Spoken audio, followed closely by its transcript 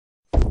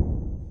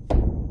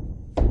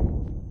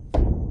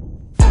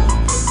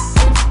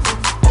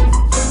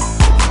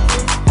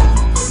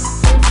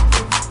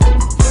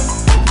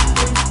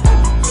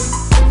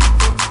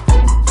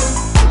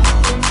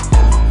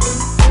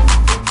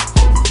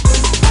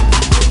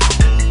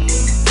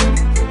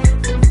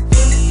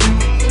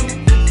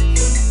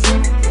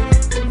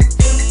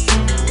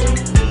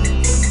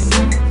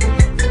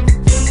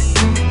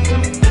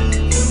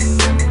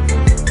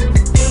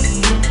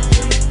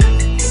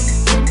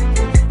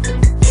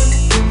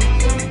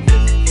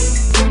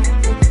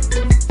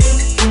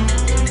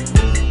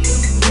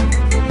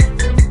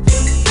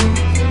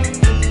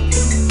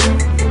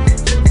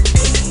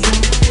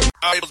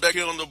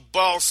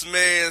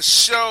Bossman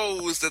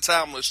Show. It's the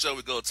time of the show.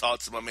 We go talk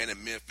to my man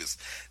in Memphis,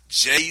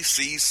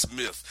 J.C.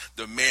 Smith,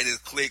 the man that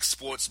clicks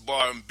sports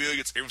bar and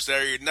billiards every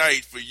Saturday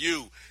night for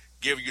you,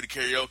 giving you the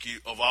karaoke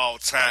of all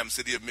time,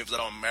 city of Memphis out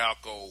on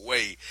Malco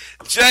Way.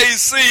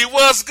 J.C.,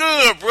 what's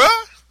good, bruh?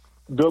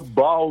 The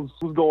boss,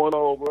 what's going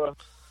on, bro?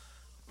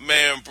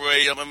 Man, bro,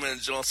 I'm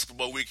enjoying Super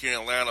Bowl weekend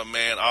in Atlanta,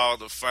 man. All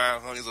the fine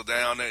honeys are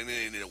down there, and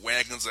the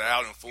wagons are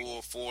out in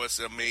full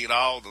force. I mean,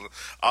 all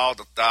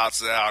the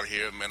thoughts are out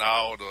here, man.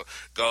 All the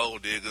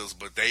gold diggers,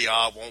 but they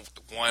all want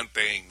one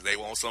thing: they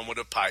want some of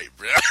the pipe,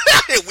 bro.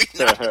 We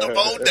knock the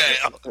boat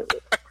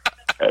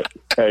down.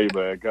 Hey,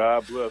 man,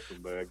 God bless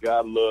them, man.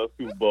 God loves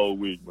Super Bowl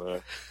week,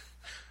 man.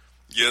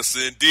 Yes,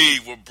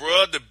 indeed. Well,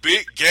 bro, the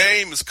big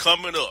game is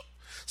coming up.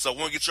 So I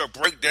want to get your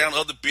breakdown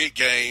of the big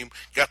game.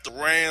 Got the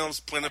Rams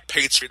playing the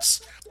Patriots.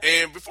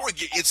 And before we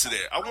get into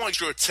that, I want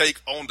your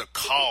take on the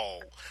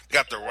call.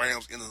 Got the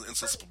Rams in the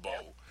Super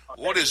Bowl.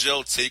 What is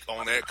your take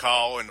on that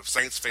call? And the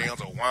Saints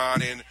fans are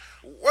whining.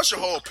 What's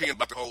your whole opinion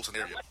about the whole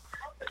scenario?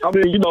 I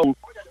mean,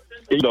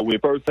 when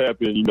it first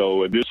happened,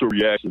 initial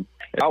reaction,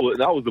 I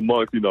was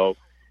amongst,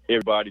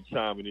 everybody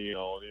chiming in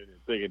on it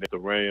and thinking that the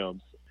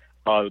Rams,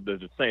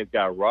 the Saints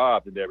got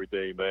robbed and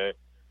everything, man.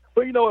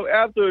 But,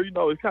 after,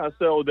 it's kind of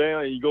settled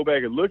down and you go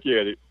back and look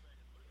at it,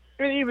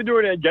 and even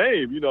during that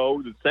game,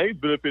 the Saints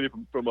benefited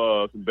from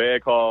some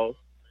bad calls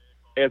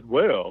as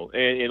well.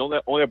 And on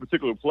that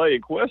particular play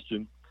in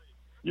question,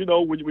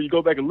 when you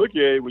go back and look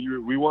at it, when you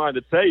rewind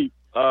the tape,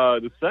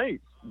 the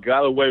Saints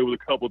got away with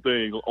a couple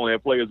things on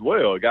that play as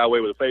well. Got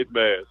away with a face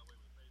mask,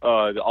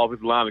 the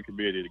offensive lineman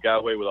committee. They got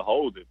away with a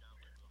holding,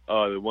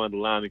 one of the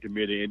lineman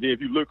committee. And then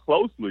if you look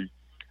closely,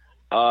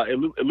 it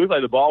looks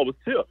like the ball was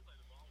tipped.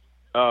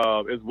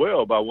 As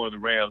well by one of the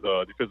Rams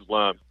defensive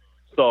linemen.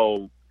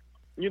 So,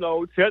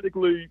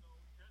 technically,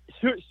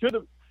 should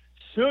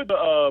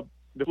the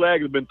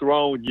flag have been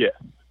thrown? Yes.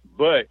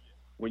 But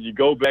when you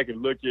go back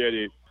and look at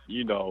it,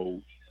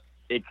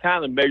 it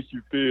kind of makes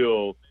you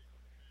feel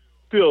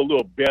a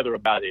little better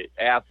about it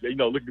after,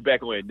 looking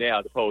back on it now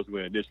as opposed to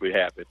when it initially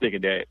happened,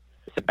 thinking that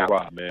it's not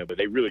right, man. But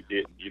they really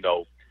didn't.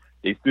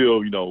 They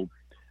still,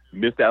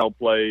 missed out on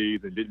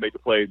plays and didn't make the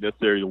plays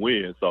necessary to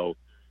win. So,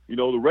 the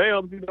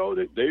Rams,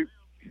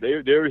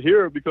 they're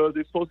here because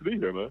they're supposed to be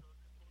here, man.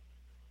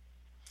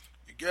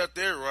 You got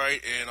that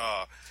right. And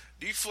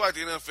do you feel like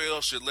the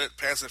NFL should let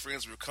pass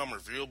interference become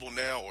reviewable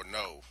now or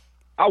no?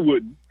 I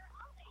wouldn't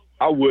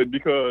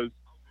because,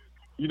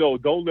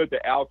 don't let the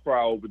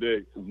outcry over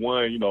that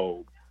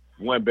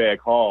one bad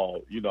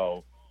call,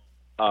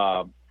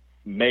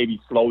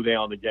 maybe slow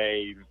down the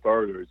game even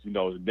further,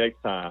 the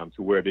next time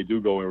to where they do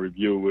go and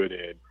review it.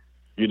 And,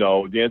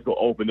 then it's going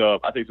to open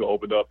up, I think it's going to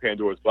open up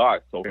Pandora's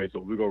box. Okay, so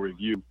we're going to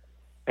review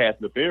pass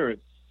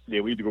interference,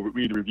 then we need to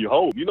review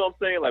hold. You know what I'm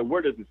saying? Like,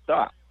 where does it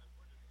stop?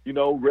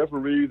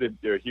 Referees,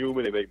 they're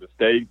human. They make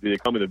mistakes. They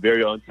come in a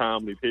very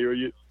untimely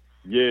period.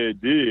 Yeah, it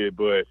did,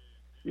 but,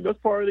 it's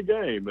part of the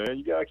game, man.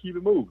 You got to keep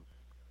it moving.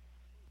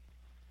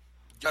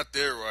 You got that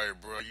right,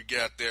 bro. You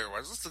got that right.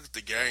 Let's look at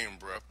the game,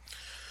 bro.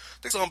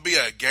 It's going to be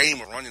a game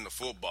of running the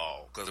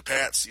football because the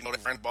Pats, they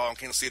ran the ball in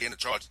Kansas City in the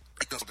charge.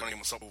 They couldn't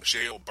get something with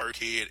Shell,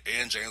 Burkhead,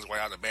 and James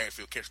White out of the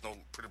backfield, catching those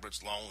pretty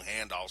much long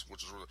handoffs,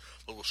 which is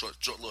a little short,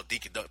 little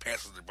dinky duck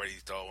passes that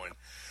Brady's throwing.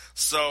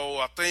 So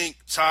I think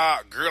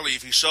Todd Gurley,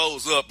 if he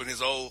shows up in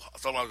his old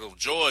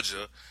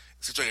Georgia,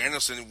 CJ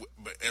Anderson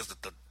as the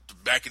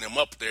backing him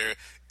up there,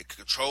 it could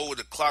control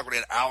the clock with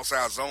that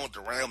outside zone.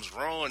 The Rams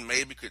run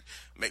maybe could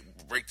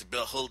break the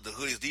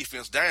Hoodie's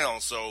defense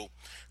down. So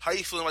how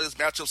you feeling about this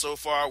matchup so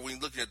far when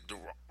you're looking at the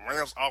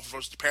Rams offense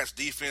versus the Pats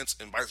defense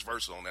and vice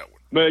versa on that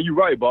one? Man, you're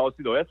right, boss.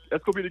 That's going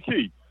to be the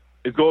key.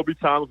 It's going to be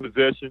time of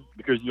possession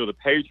because, the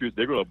Patriots,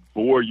 they're going to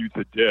bore you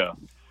to death,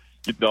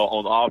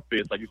 on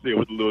offense. Like you said,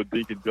 with the little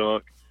dink and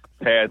dunk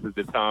passes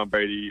that Tom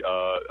Brady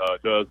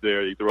does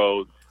there. He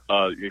throws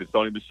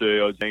Sony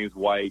Michel, James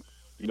White.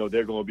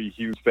 They're going to be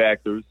huge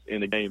factors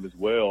in the game as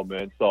well,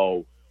 man.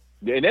 So,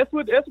 and that's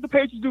what the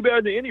Patriots do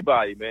better than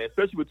anybody, man,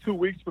 especially with 2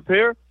 weeks to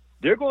prepare.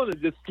 They're going to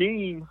just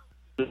scheme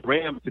the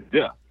Rams to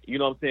death. You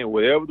know what I'm saying?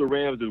 Whatever the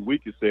Rams'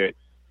 weakest at,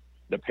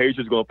 the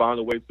Patriots are going to find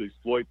a way to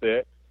exploit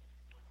that.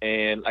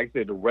 And like I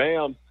said, the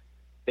Rams,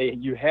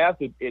 you have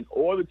to, in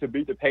order to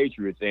beat the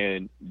Patriots,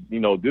 and,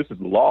 this is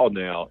law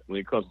now when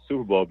it comes to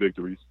Super Bowl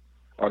victories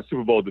or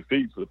Super Bowl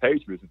defeats for the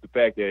Patriots, is the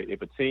fact that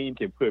if a team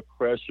can put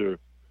pressure,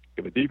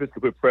 if a defense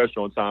can put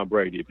pressure on Tom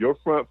Brady, if your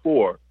front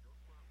four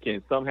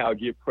can somehow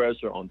get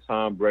pressure on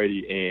Tom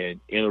Brady and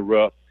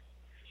interrupt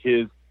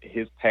his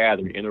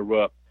pattern,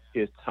 interrupt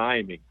his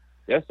timing,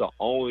 that's the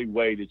only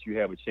way that you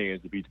have a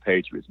chance to beat the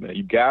Patriots, man.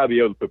 You got to be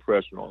able to put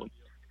pressure on them.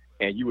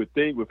 And you would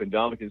think with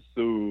Ndamukong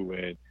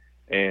Suh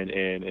and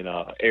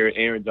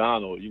Aaron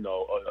Donald,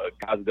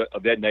 guys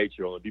of that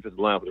nature on the defensive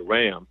line for the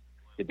Rams,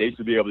 that they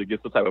should be able to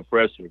get some type of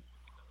pressure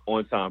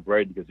on Tom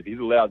Brady, because if he's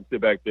allowed to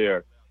sit back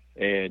there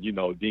and,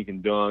 dink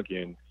and dunk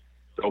and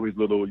throw his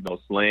little,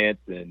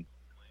 slants and,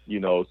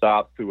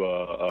 stops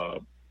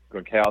to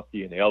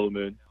Gronkowski and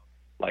Edelman,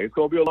 like, it's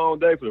going to be a long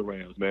day for the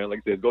Rams, man. Like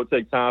I said, it's going to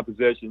take time,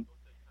 possession,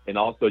 and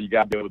also you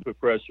got to be able to put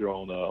pressure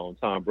on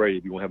Tom Brady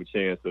if you want to have a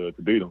chance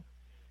to beat him.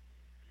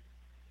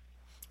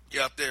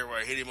 Get out there,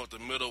 right? Hit him up the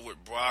middle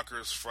with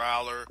Brockers,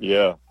 Fowler,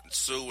 Yeah,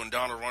 Sue, and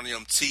Donald running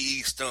them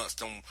TE stunts,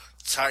 them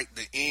tight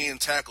the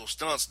end tackle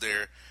stunts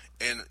there,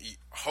 and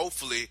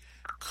hopefully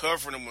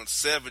covering them with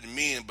 7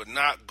 men, but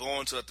not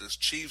going to like the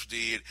Chiefs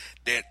did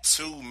that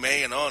 2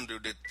 man under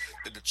that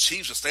the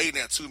Chiefs are staying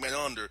that 2 man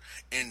under,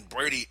 and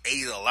Brady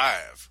ate it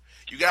alive.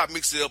 You got to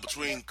mix it up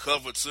between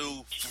cover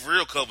two, for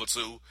real cover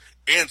two,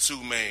 and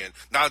 2 man,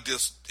 not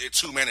just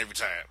 2 man every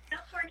time.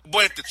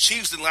 But if the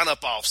Chiefs didn't line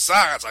up off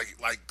sides like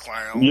yeah,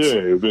 clowns,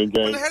 it's been when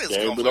game they had this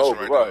game been conversation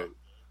over, right now.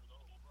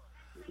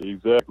 right?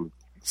 Exactly.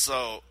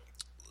 So,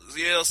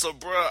 yeah, so,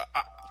 bruh,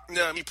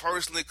 me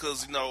personally,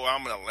 because,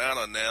 I'm in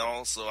Atlanta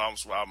now, so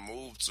I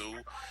moved to.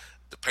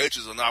 The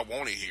Patriots are not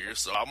wanted here,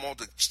 so I want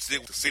to stick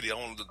with the city. I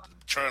want to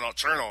turn on.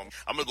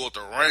 I'm going to go with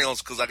the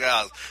Rams because I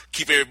got to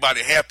keep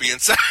everybody happy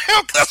inside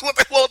because that's what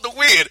they want to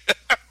win.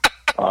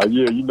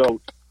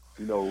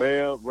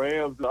 Yeah,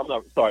 Rams. I'm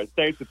not sorry,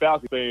 Saints and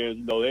Falcons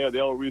fans. They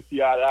don't really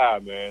see eye to eye,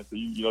 man. So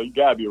you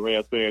gotta be a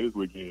Rams fan this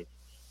weekend.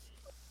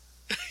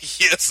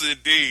 Yes,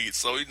 indeed.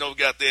 So, we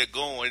got that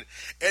going.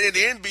 And in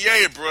the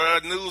NBA,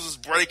 bruh, news is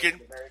breaking.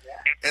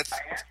 And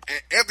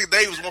Anthony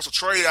Davis wants to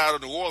trade out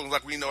of New Orleans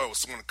like we know it was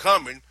someone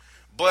coming.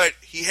 But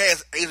he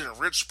has agent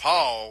Rich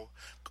Paul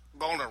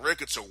going on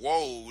record to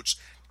Woj.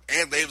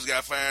 And Davis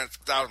got fined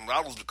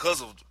 $1,000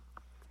 because of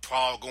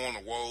Paul going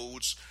to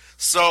Woj.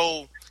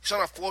 So he's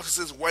trying to force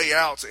his way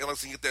out to LA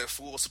and get that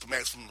full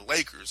supermax from the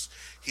Lakers.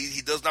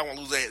 He does not want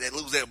to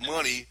lose that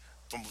money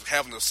from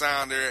having to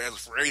sign there as a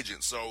free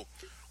agent. So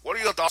what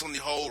are your thoughts on the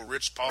whole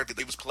Rich Paul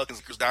Davis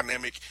Pelicans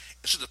dynamic?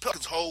 Should the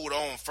Pelicans hold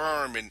on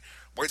firm and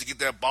wait to get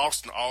that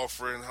Boston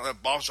offer and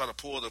let Boston try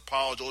to pull the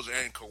Paul George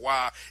and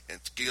Kawhi and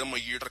give them a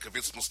year to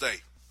convince them to stay?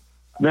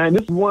 Man,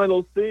 this is one of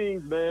those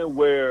things, man,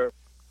 where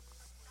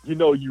you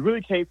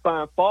really can't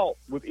find fault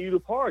with either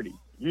party.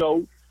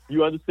 You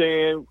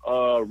understand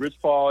Rich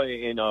Paul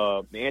and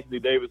Anthony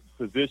Davis'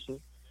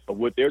 position of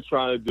what they're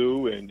trying to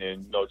do and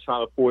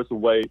trying to force a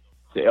way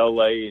to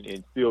LA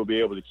and still be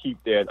able to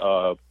keep that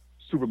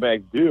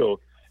Supermax deal.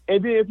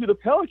 And then if you're the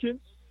Pelicans,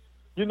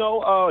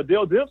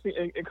 Dale Dempsey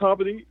and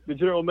company, the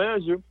general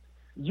manager,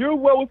 you're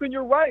well within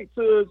your right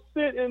to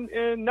sit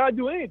and not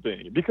do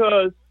anything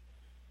because,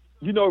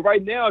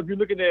 right now, if you're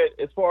looking at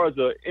as far as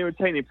an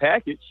entertaining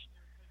package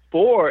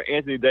for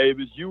Anthony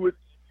Davis, you would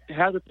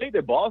have to think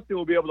that Boston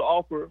will be able to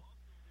offer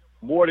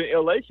more than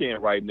LA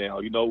can right now,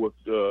 with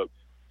the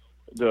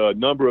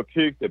number of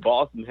picks that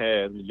Boston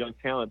has and the young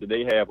talent that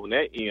they have on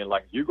that end.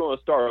 Like, you're going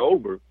to start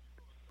over.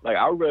 Like,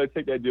 I would rather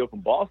take that deal from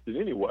Boston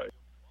anyway,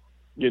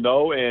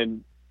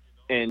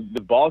 and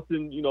the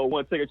Boston,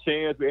 want to take a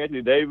chance with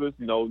Anthony Davis,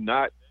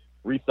 not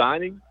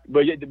re-signing.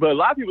 But a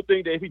lot of people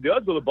think that if he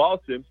does go to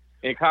Boston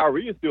and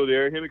Kyrie is still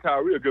there, him and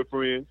Kyrie are good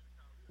friends,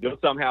 they'll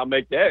somehow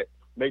make that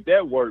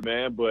work,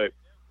 man. But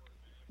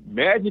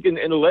Magic and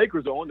the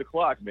Lakers are on the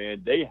clock,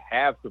 man. They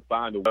have to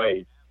find a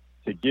way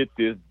to get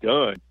this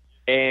done.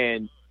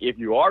 And if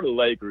you are the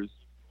Lakers,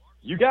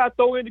 you got to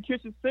throw in the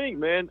kitchen sink,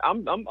 man.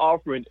 I'm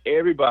offering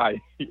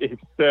everybody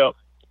except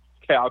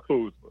Kyle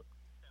Kuzma.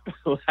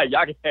 Like,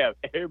 y'all can have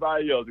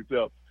everybody else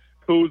except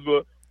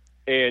Kuzma,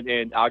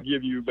 and I'll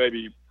give you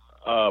maybe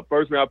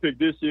first round pick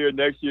this year,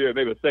 next year,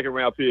 maybe a second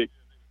round pick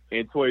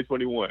in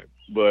 2021.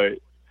 But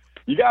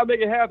you gotta make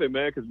it happen,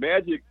 man, because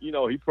Magic,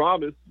 he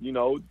promised,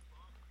 to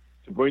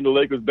bring the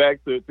Lakers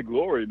back to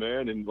glory,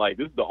 man. And like,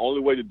 this is the only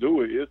way to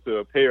do it is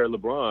to pair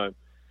LeBron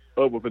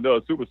up with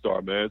another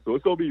superstar, man. So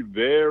it's gonna be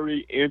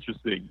very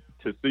interesting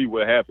to see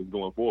what happens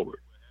going forward.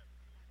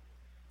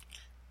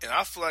 And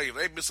I feel like if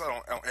they miss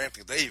out on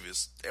Anthony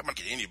Davis, they might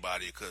get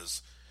anybody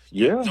because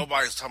Yeah.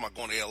 nobody's talking about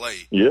going to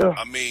LA. Yeah.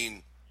 I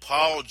mean,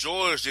 Paul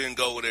George didn't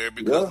go there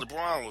because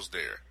LeBron was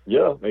there.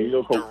 Yeah. And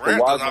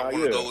Durant does not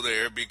want to go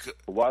there because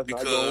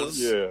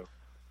yeah.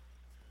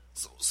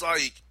 So it's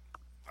like,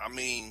 I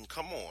mean,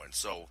 come on.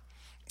 So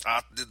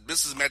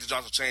this is Magic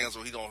Johnson's chance.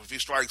 So if he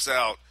strikes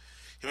out,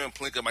 him and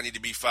Plinka might need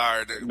to be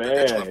fired. Man,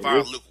 they're trying to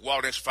fire Luke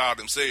Walton. They should fire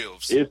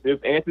themselves.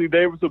 It's Anthony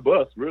Davis a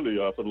bust, really,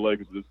 for the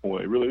Lakers at this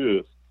point. It really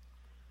is.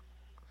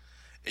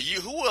 And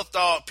who would have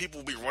thought people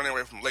would be running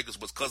away from the Lakers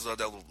because of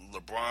that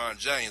LeBron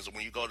James?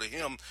 When you go to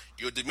him,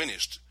 you're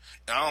diminished.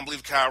 And I don't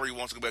believe Kyrie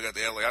wants to go back out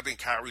to LA. I think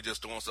Kyrie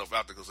just throwing stuff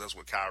out there because that's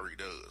what Kyrie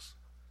does.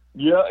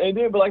 Yeah, and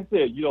then, but like I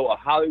said, a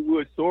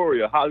Hollywood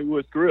story, a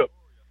Hollywood script,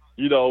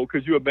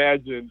 could you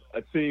imagine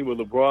a team with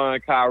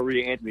LeBron,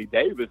 Kyrie, Anthony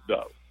Davis,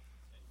 though?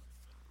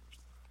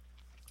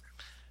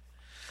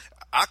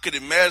 I could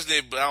imagine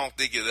it, but I don't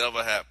think it'll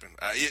ever happen.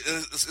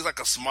 It's like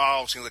a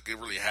small chance that could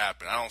really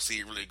happen. I don't see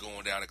it really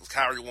going down there because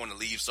Kyrie wanted to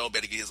leave so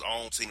bad to get his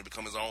own team and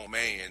become his own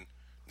man.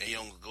 Then you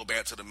don't go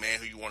back to the man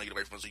who you want to get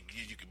away from so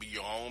you could be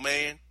your own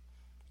man.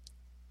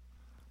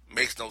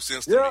 Makes no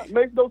sense to me. Yeah, it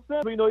makes no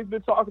sense. He's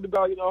been talking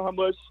about, how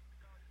much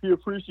he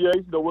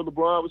appreciates, what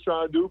LeBron was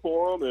trying to do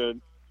for him.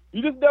 And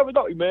you just never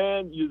know,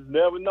 man. You just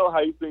never know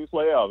how these things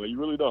play out, man. You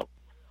really don't.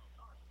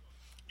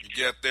 You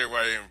get there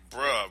right in,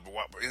 bruh.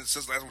 And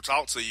since last we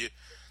talked to you,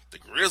 The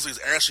Grizzlies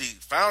actually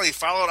finally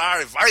followed our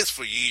advice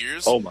for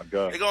years. Oh, my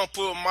God. They're going to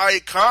put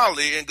Mike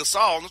Conley and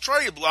Gasol on the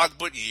trade block,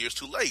 but years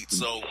too late.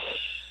 So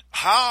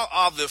how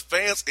are the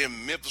fans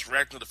in Memphis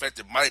reacting to the fact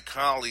that Mike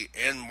Conley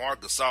and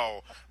Marc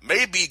Gasol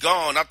may be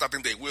gone? Not that I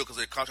think they will because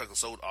their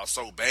contracts are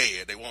so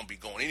bad they won't be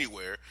going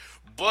anywhere.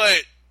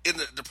 But in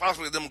the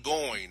prospect of them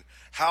going,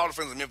 how are the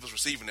fans in Memphis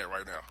receiving that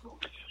right now?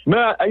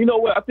 Man, you know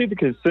what? I think the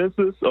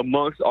consensus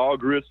amongst all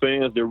Grizz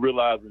fans, they're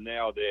realizing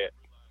now that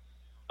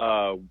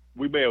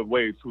we may have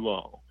waited too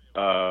long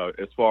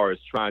as far as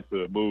trying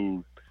to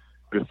move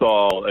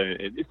Gasol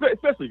and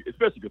especially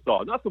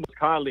Gasol. Not so much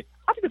Conley.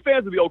 I think the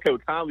fans will be okay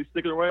with Conley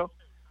sticking around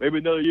maybe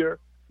another year,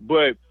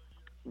 but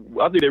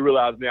I think they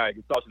realize now that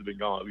Gasol should have been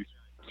gone at least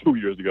 2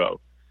 years ago.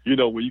 You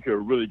know, when you could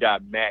have really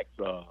got max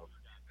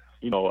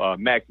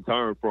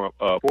return for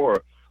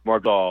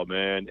Marc Gasol,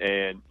 man.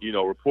 And you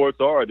know, reports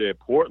are that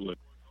Portland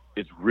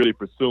is really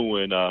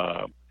pursuing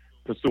Marc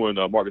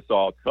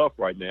Gasol tough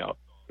right now.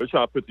 They're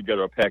trying to put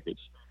together a package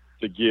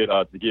to get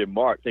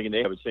Marc, thinking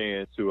they have a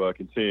chance to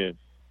contend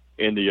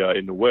in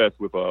the West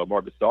with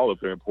Marc Gasol up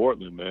there in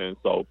Portland, man.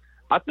 So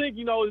I think,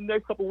 you know, in the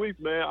next couple of weeks,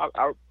 man,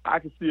 I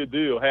can see a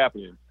deal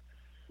happening,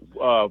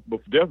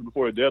 definitely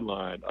before the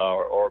deadline,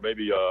 or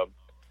maybe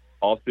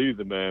all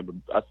season, man.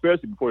 But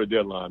especially before the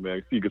deadline,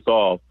 man. See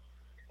Gasol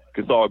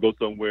go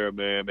somewhere,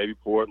 man. Maybe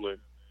Portland.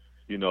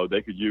 You know,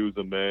 they could use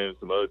him, man.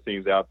 Some other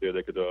teams out there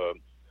that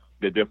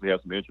they definitely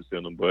have some interest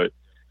in him. But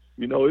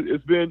you know,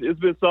 it's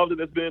been something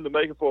that's been in the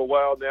making for a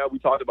while now. We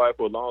talked about it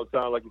for a long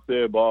time, like you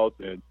said, boss,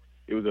 and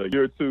it was a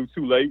year or two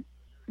too late.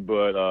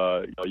 But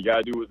you know, you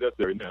gotta do what's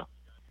necessary now.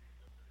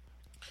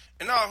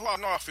 And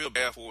I feel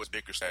bad for his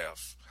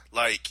Bickerstaff.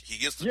 Like, he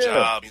gets the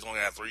job. He's only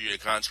got a 3-year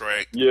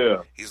contract.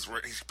 Yeah. He's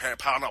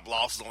piling up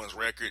losses on his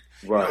record.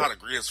 Right. You know how the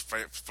Grizz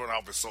front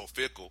office is so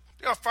fickle.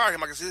 They gotta fire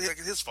him like it's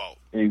his fault.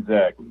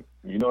 Exactly.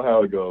 You know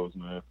how it goes,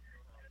 man.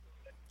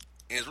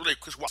 And it's really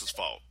Chris Wallace's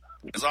fault.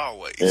 As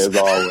always. As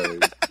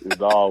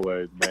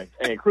always, man.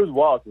 And Chris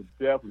Wallace will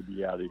definitely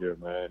be out of here,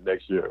 man,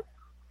 next year.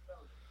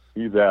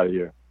 He's out of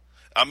here.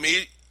 I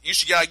mean, you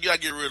gotta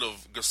get rid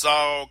of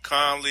Gasol,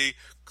 Conley,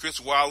 Chris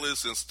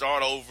Wallace, and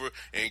start over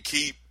and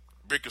keep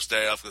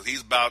Bickerstaff, because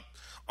he's about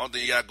only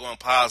thing you got going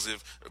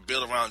positive,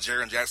 build around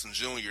Jaren Jackson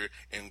Jr.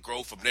 and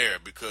grow from there.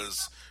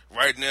 Because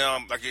right now,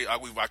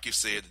 like you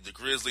said, the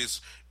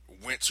Grizzlies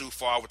went too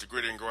far with the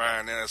grit and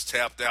grind, and it's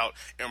tapped out.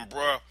 And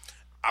bruh,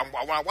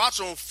 when I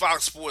watch on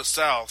Fox Sports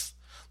South,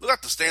 look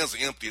like the stands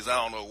are empty as I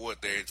don't know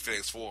what they're at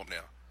FedEx Forum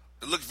now.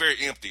 It looks very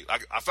empty.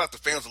 I feel like the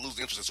fans are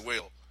losing interest as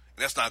well,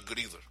 and that's not good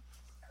either.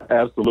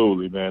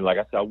 Absolutely, man. Like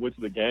I said, I went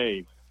to the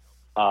game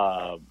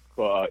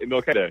for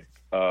MLK Day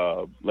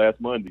last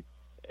Monday.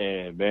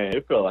 And, man,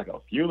 it felt like a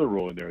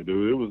funeral in there,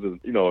 dude. It was,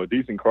 a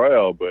decent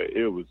crowd, but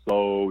it was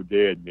so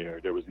dead in there.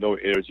 There was no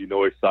energy,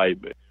 no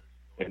excitement.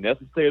 And that's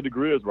the state of the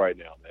Grizz right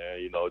now, man.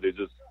 You know, they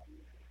just,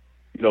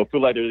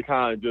 feel like they're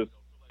kind of just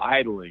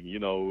idling,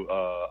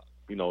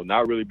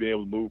 not really being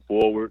able to move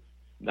forward,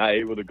 not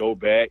able to go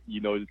back,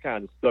 just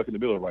kind of stuck in the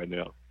middle right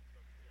now.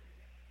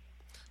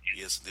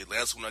 Yes, the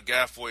last one I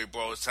got for you,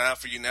 bro. It's time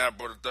for you now,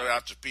 bro, to throw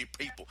out your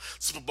people.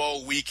 Super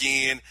Bowl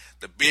weekend,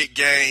 the big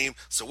game.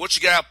 So what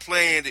you got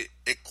planned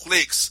at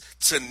Clicks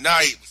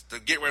tonight to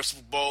get ready for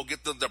Super Bowl,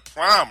 get the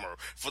primer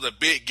for the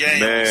big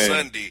game on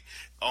Sunday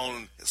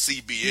on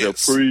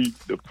CBS.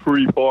 The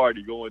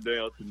pre-party going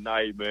down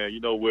tonight, man. You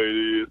know where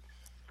it is.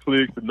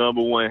 Clicks, the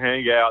number one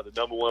hangout, the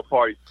number one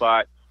party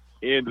spot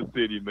in the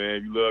city, man.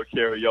 If you love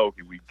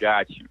karaoke, we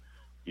got you.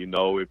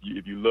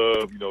 If you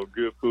love,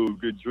 good food,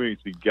 good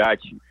drinks, we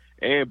got you.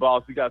 And,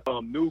 boss, we got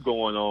something new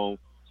going on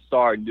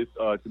starting this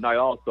tonight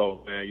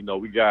also, man.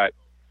 We got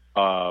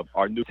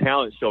our new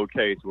talent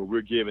showcase where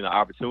we're giving an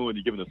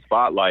opportunity, giving a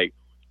spotlight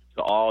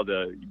to all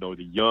the,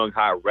 the young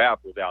high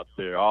rappers out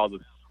there, all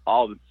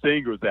the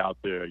singers out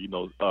there,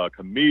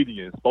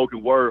 comedians,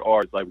 spoken word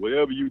artists, like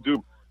whatever you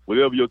do,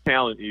 whatever your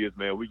talent is,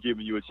 man, we're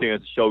giving you a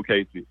chance to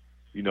showcase it,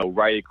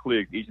 right at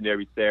Clicks each and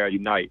every Saturday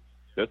night.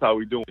 That's how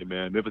we're doing it,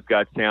 man. Memphis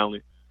Got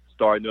Talent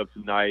starting up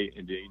tonight,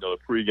 and then, the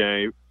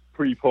pregame,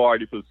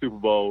 pre-party for the Super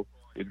Bowl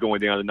is going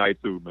down tonight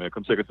too, man.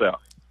 Come check us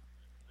out.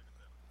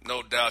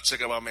 No doubt.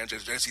 Check out my man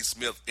J.C.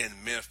 Smith in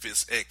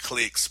Memphis at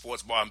Click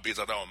Sports Bar and Beats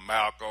out there on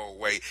Malco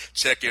Way.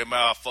 Check him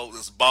out, folks.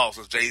 It's Boss.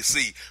 It's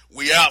J.C.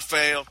 We out,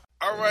 fam.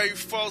 All right,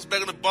 folks,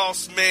 back on the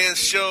Bossman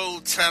Show.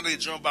 Time to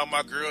get joined by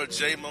my girl,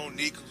 J.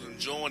 Monique, who's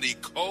enjoying the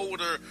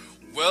colder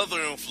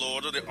weather in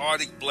Florida. The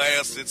Arctic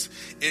blast, it's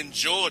in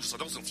Georgia, so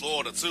that was in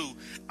Florida, too.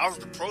 I was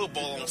at the Pro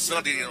Bowl on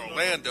Sunday in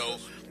Orlando.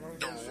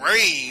 The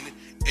rain,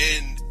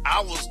 and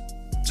I was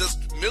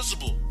just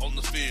miserable on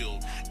the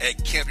field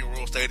at Camping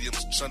World Stadium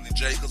Sunday,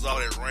 Jay, because all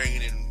that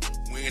rain and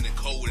wind and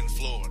cold in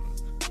Florida.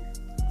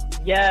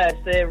 Yes,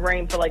 it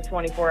rained for like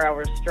 24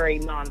 hours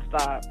straight,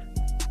 nonstop.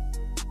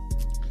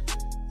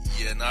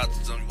 Yeah, not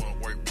something you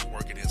want to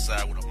working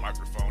inside with a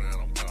microphone and a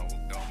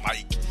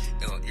mic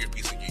and an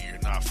earpiece in your ear.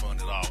 Not fun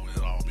at all with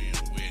it all being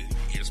wet.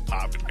 Ears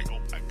popping like, oh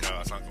my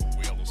God, it's not going to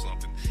wheel or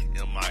something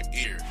in my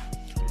ear.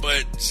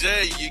 But,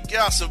 Jay, you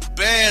got some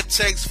bad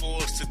takes for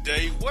us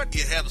today. What do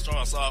you have to start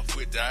us off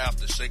with that I have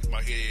to shake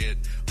my head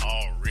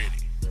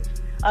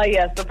already?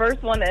 Yes, the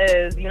first one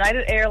is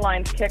United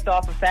Airlines kicked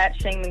off a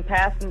fat-shaming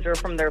passenger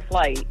from their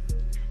flight.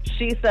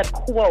 She said,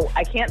 quote,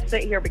 "I can't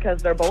sit here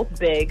because they're both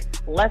big,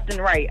 left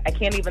and right. I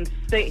can't even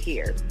sit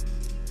here."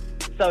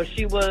 So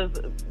she was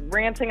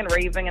ranting and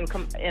raving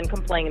and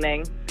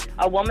complaining.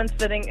 A woman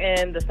sitting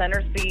in the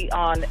center seat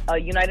on a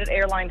United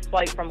Airlines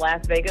flight from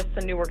Las Vegas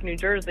to Newark, New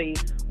Jersey,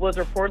 was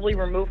reportedly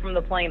removed from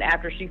the plane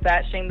after she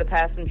fat-shamed the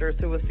passengers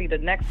who was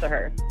seated next to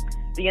her.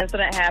 The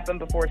incident happened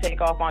before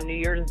takeoff on New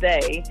Year's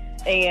Day,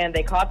 and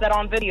they caught that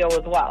on video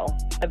as well.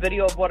 A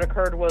video of what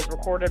occurred was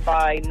recorded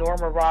by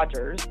Norma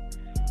Rogers,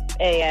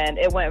 and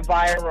it went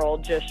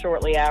viral just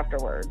shortly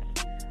afterwards.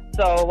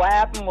 So what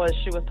happened was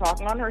she was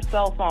talking on her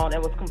cell phone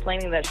and was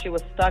complaining that she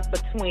was stuck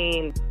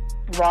between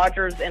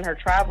Rogers and her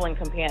traveling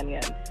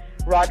companion.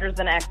 Rogers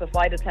then asked the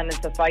flight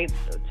attendant to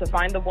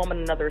find the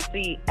woman another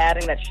seat,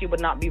 adding that she would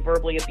not be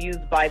verbally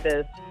abused by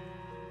this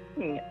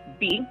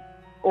B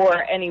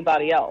or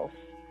anybody else.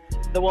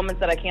 The woman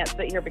said, "I can't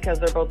sit here because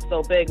they're both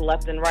so big,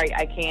 left and right.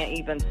 I can't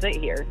even sit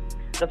here."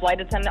 The flight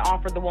attendant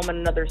offered the woman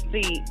another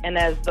seat, and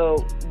as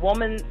the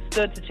woman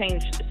stood to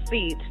change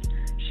seats,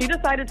 she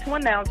decided to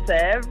announce to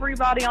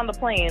everybody on the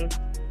plane,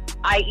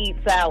 "I eat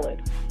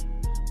salad."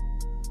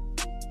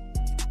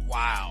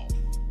 Wow.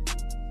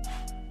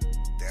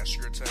 That's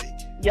your take?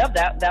 Yep,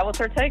 that was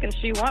her take, and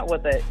she went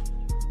with it.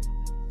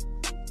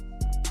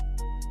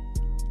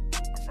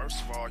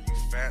 First of all, you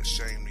fat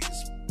shame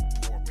these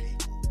poor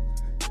people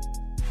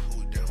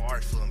who are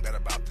already feeling better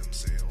about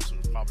themselves, who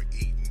are probably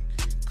eating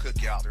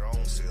cookout their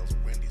own selves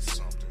at Wendy's or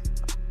something.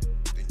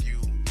 Then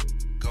you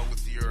go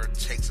with your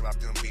takes about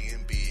them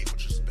being big,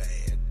 which is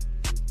bad.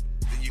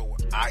 Then you go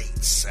with, "I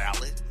eat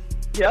salad."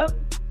 Yep.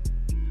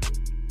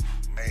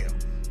 Ma'am,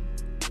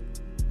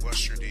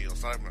 what's your deal?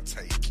 It's not even a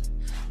take.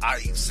 "I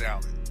eat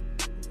salad."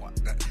 What?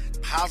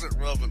 How's it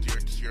relevant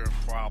to your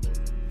problem?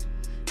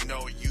 You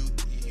know,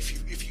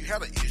 if you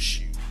had an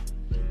issue,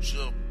 you should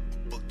have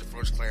booked the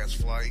first class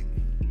flight.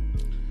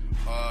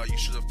 You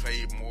should have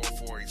paid more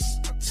for a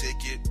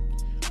ticket.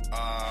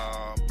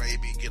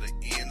 Maybe get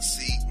an in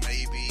seat.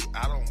 Maybe,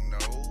 I don't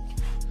know.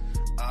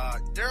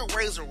 There are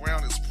ways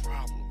around this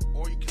problem,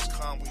 or you can just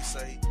calmly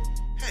say,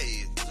 "Hey,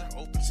 is there an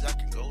open seat I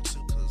can go to?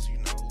 Because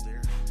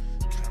they're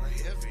kind of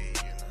heavy,"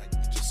 and I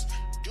just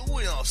do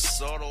it in a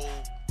subtle,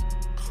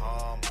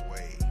 calm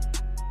way.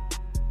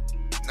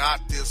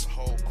 Not this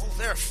whole, "Oh,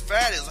 they're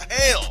fat as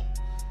hell.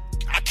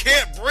 I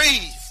can't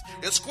breathe.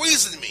 It's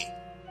squeezing me.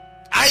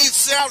 I eat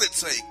salad."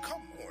 Take.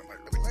 Come on,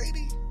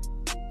 lady.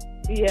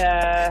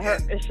 Yeah,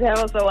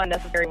 that was so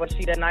unnecessary what she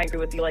did, and I agree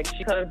with you. Like,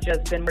 she could have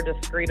just been more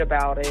discreet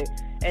about it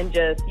and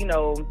just,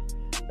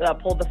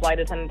 pulled the flight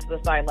attendant to the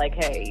side, like,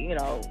 "Hey,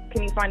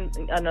 can you find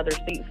another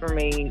seat for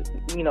me,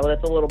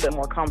 that's a little bit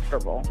more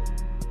comfortable."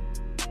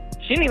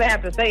 She didn't even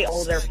have to say,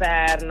 "Oh, they're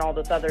fat," and all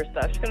this other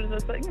stuff. She could have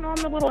just said, "I'm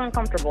a little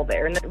uncomfortable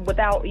there," and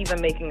without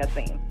even making a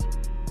scene.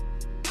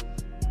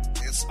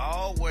 It's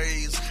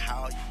always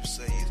how you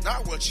say it. It's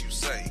not what you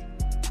say.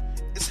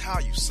 It's how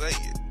you say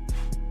it.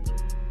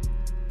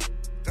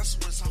 That's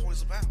what it's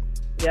always about.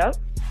 Yep.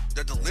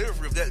 The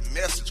delivery of that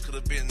message could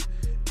have been,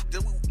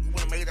 then we would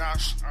have made our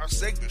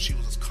segment. She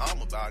was just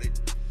calm about it.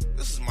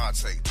 This is my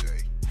take,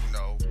 Jay.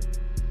 Now,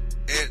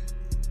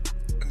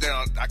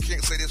 I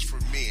can't say this for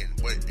men,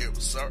 but at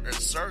a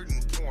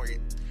certain point,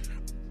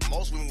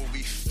 most women will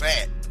be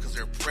fat because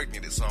they're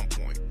pregnant at some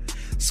point.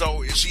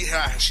 So if she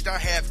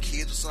not have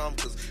kids or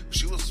something, because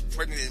she was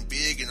pregnant and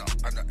big, and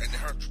in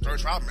her third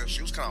trimester,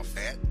 she was kind of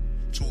fat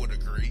to a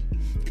degree.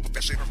 People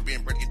fat shame her for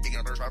being pregnant and big in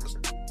her third trimester.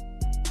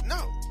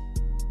 No,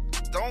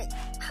 don't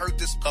hurt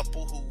this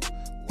couple who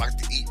like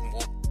to eat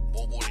more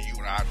than you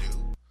and I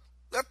do.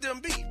 Let them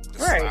be.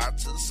 Side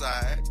to the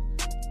side,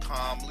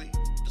 calmly,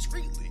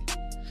 discreetly.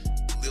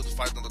 Live to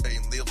fight another day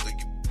and live to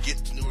get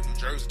to Newark, New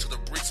Jersey, to the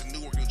bricks in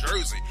Newark, New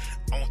Jersey,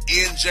 on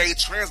NJ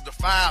Transit, the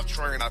 5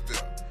 train out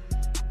there.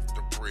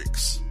 The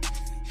bricks.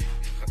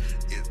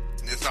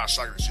 It's not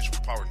shocking. It's just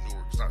part of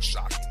Newark. It's not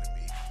shocking to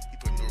me. He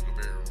put Newark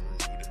very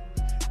rude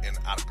and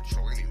out of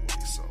control anyway,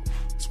 so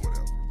it's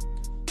whatever.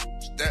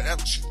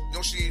 That's you know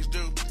what she needs to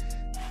do?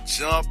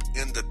 Jump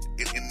in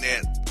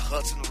that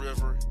Hudson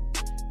River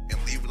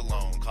and leave it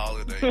alone. Call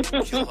it a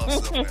day. Kill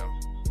herself now.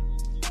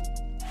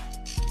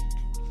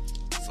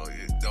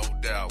 No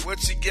doubt.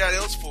 What you got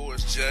else for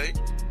us, Jay?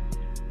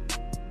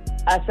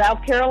 A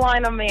South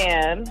Carolina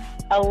man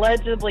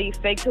allegedly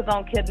faked his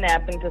own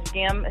kidnapping to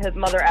scam his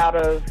mother out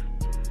of,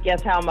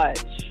 guess how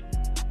much?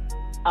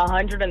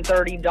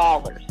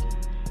 $130.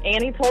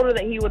 And he told her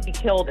that he would be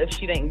killed if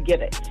she didn't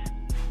get it.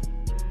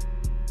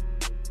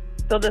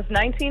 So this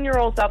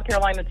 19-year-old South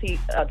Carolina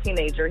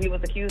teenager, he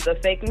was accused of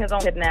faking his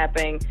own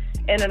kidnapping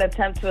in an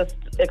attempt to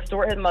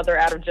extort his mother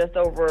out of just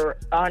over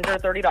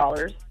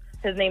 $130.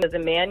 His name is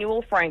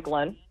Emmanuel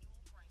Franklin,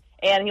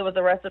 and he was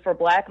arrested for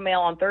blackmail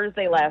on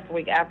Thursday last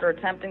week after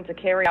attempting to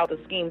carry out the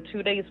scheme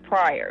 2 days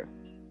prior.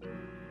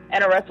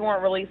 An arrest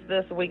warrant released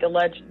this week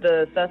alleged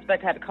the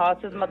suspect had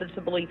caused his mother to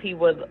believe he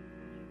would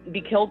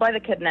be killed by the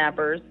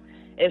kidnappers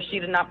if she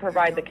did not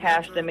provide the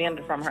cash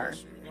demanded from her.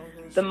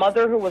 The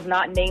mother, who was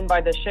not named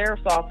by the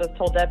sheriff's office,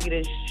 told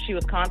deputies she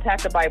was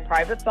contacted by a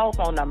private cell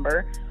phone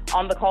number.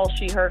 On the call,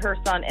 she heard her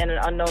son in an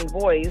unknown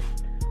voice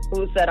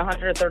who said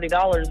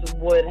 $130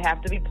 would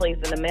have to be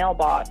placed in a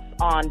mailbox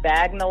on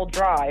Bagnell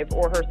Drive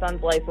or her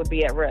son's life would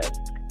be at risk.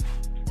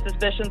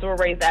 Suspicions were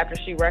raised after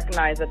she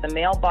recognized that the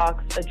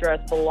mailbox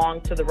address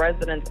belonged to the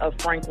residence of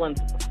Franklin's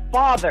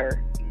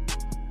father.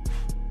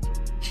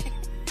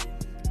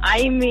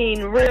 I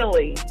mean,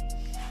 really?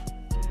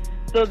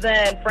 So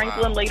then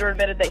Franklin later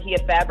admitted that he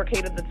had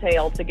fabricated the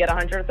tale to get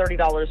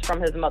 $130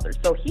 from his mother.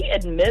 So he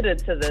admitted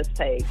to this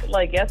take.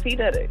 Like, yes, he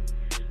did it.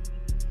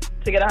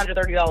 To get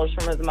 $130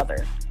 from his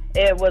mother.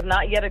 It was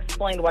not yet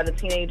explained why the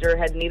teenager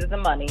had needed the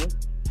money.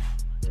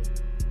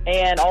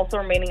 And also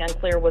remaining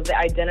unclear was the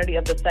identity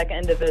of the second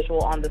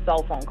individual on the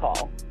cell phone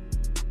call.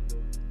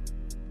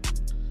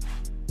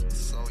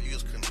 So you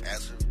just couldn't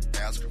ask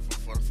her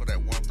for that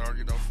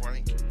 $130 though,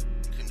 Frank? You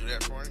couldn't do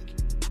that, Frank?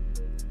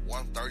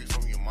 $130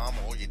 from your mama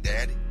or your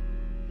daddy?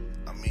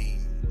 I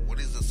mean, what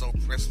is it so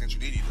pressing that you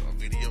needed? A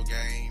video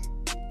game,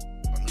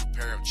 a new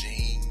pair of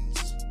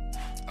jeans,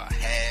 a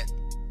hat,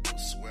 a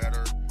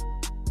sweater.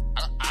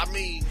 I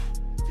mean,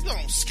 if you're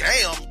gonna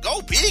scam,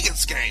 go big and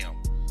scam.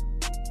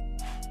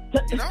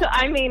 You know?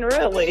 I mean,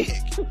 really.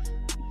 If you're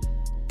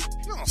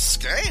gonna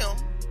scam,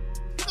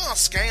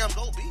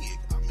 go big.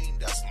 I mean,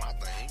 that's my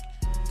thing.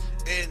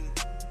 And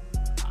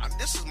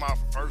this is my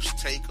first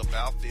take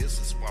about this.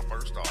 This is my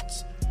first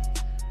thoughts.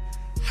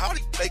 How do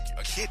you make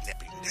a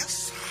kidnapping?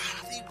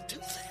 How do you do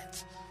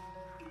that?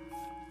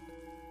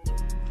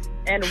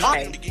 And how why?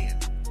 do you begin?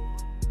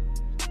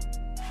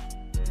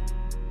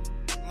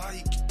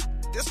 Like,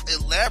 this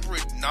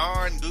elaborate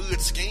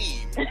non-good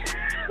scheme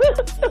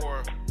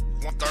for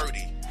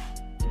 $130.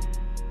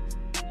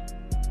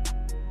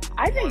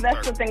 I think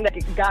that's the thing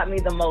that got me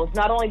the most.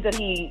 Not only did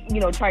he,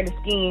 try to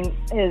scheme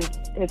his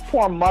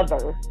poor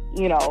mother,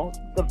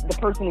 the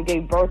person who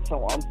gave birth to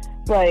him,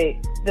 but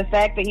the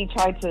fact that he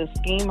tried to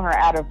scheme her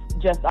out of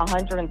just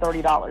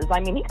 $130. I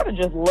mean, he could have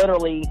just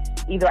literally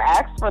either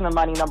asked for the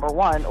money, number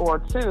one, or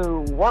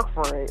two, work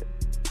for it.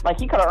 Like,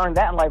 he could have earned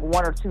that in like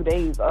 1 or 2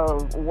 days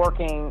of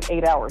working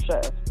 8-hour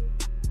shifts.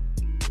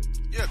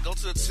 Yeah, go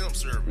to the temp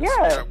service. Yeah.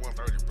 Got $130,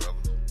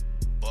 brother.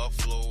 Buff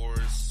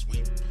floors,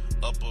 sweep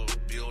up a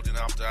building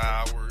after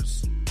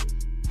hours.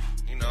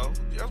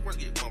 That's where to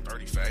get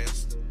 $130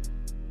 fast.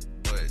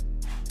 But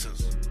to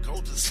go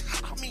to,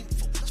 I mean,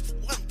 for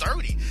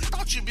 $130, I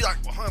thought you'd be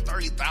like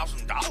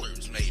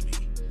 $130,000 maybe.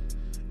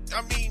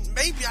 I mean,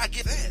 maybe I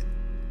get that.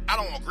 I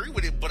don't agree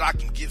with it, but I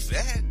can get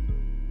that.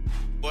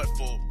 But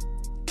for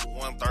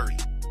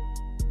 $130.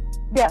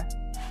 Yeah,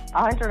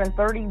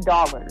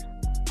 $130.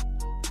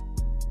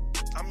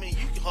 I mean,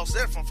 you can hustle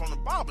that from the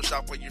barber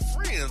shop where your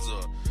friends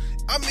are.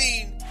 I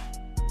mean,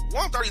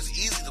 $130 is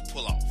easy to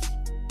pull off.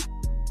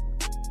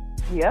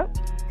 Yep.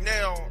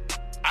 Now,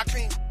 I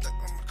can't.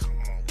 Come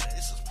on, man,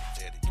 this is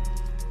pathetic.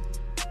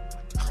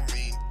 I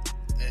mean,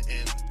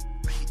 and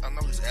I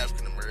know he's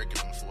African American,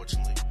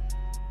 unfortunately,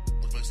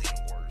 which makes it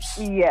even worse.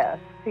 Yes,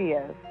 he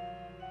is.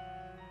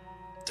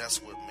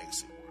 That's what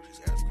makes it worse. He's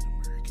African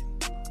American.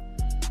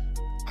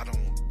 I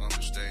don't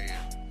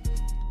understand.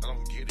 I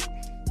don't get it.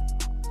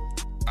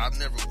 I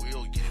never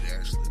will get it.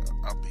 Actually,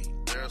 I mean,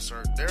 there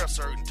are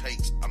certain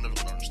takes I'm never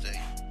gonna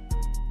understand,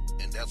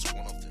 and that's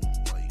one of them.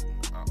 Like,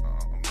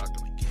 I'm not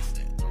gonna get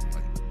that.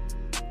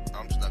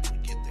 I'm just not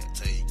gonna get that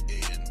take.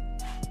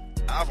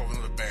 And I have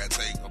another bad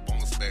take, a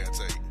bonus bad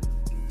take.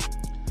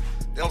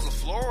 There was a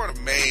Florida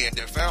man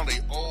that found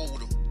an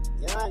old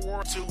World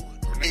War II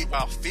grenade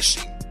while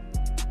fishing.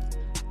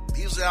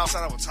 He was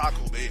outside of a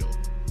Taco Bell.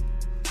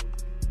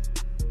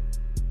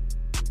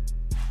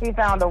 He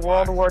found a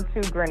World War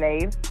II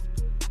grenade.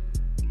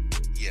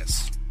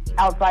 Yes.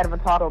 Outside of a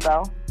Taco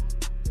Bell.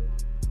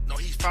 No,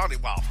 he found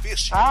it while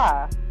fishing.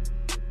 Ah.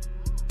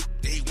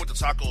 Then he went to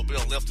Taco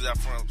Bell and left it out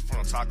front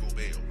of Taco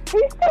Bell.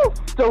 He's so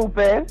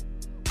stupid.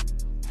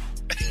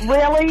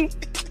 Really?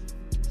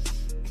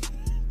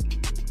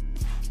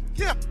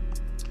 Yeah.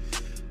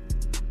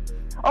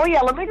 Oh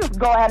yeah, let me just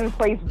go ahead and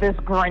place this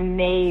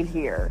grenade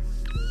here.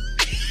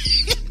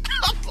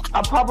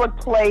 A public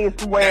place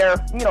where,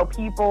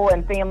 people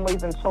and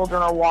families and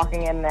children are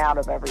walking in and out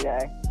of every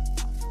day.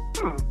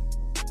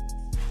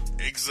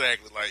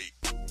 Exactly.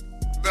 Like,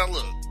 now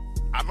look,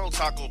 I know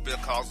Taco Bell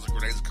causes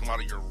grenades to come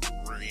out of your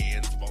rear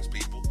end for most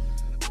people.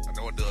 I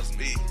know it does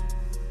me.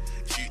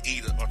 If you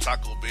eat a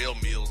Taco Bell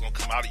meal, it's going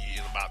to come out of you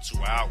in about 2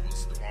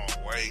 hours the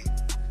wrong way.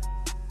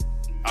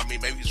 I mean,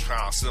 maybe he's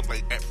trying to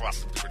simulate that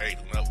process with the grenade,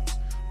 who knows?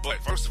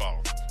 But first of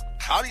all,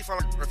 how do you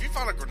find if you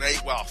find a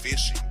grenade while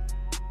fishing,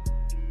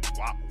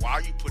 why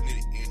are you putting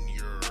it in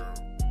your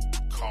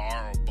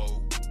car or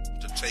boat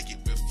to take it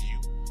with you?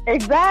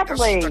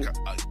 Exactly. That's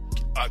like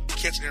a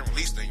catch and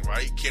release thing,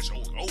 right? Catch,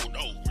 oh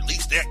no,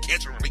 release that,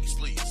 catch and release,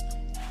 please.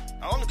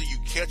 Not only do you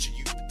catch it,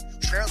 you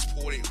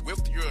transport it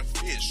with your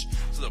fish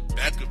to the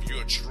back of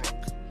your truck.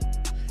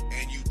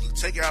 And you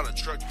take it out of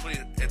the truck, you put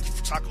it at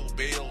Taco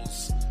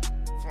Bell's,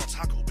 from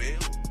Taco Bell.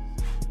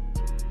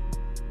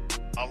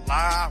 a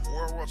live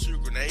World War II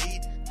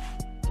grenade?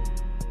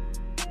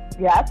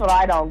 Yeah, that's what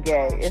I don't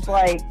get. It's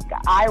like,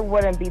 I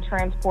wouldn't be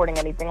transporting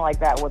anything like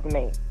that with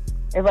me.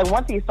 It's like,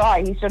 once he saw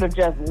it, he should have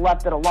just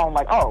left it alone,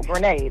 like, oh,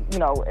 grenade,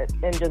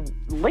 and just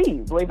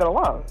leave it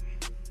alone.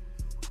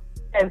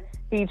 And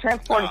he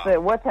transported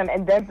it with him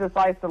and then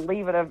decides to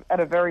leave it at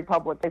a very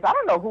public place. I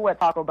don't know who at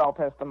Taco Bell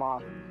pissed him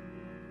off.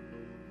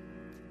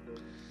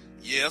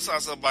 Yeah, I saw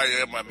somebody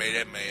that might made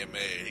that man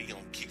mad. He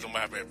gonna kick him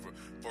out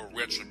for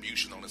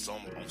retribution on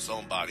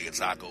somebody at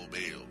Taco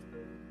Bell.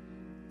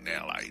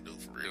 Now, like,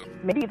 dude, for real.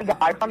 Maybe the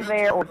guy from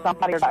there or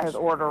somebody got his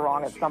order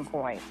wrong at some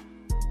point.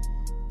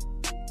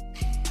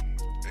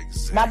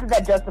 Exactly. Not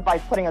that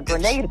justifies putting a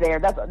grenade there.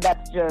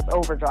 That's just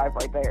overdrive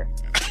right there.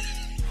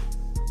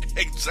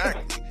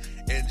 Exactly.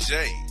 And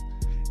Jay,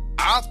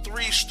 our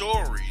 3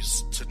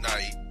 stories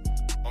tonight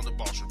on the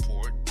Boss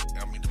Report.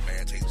 I mean, the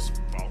bad takes.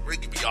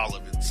 It could be all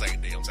of it. The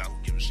same damn time. I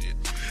don't give a shit.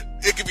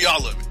 It could be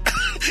all of it.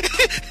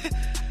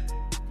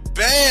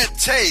 Bad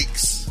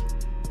takes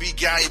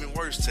begot even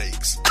worse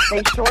takes.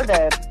 They sure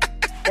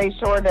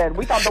did.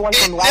 We thought the one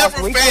from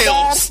last week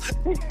fails.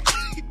 was bad.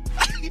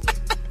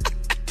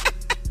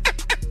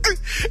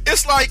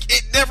 It's like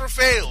it never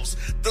fails.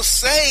 The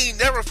saying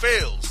never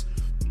fails.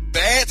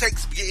 Bad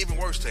takes beget even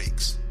worse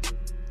takes.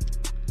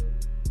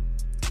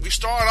 We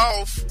start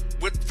off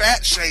with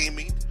fat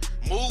shaming,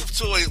 move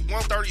to a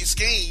 130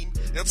 scheme,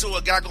 until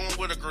a guy going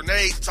with a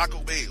grenade to Taco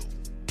Bell.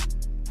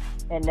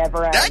 It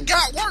never ends. That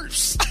got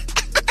worse.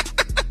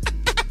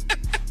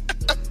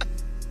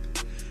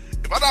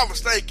 If I'm not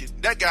mistaken,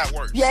 that got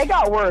worse. Yeah, it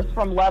got worse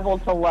from level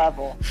to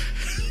level.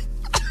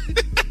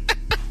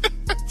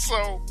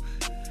 So,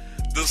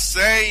 the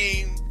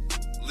saying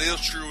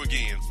lives true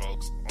again,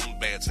 folks, on the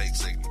Bad Take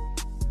segment.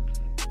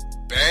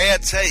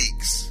 Bad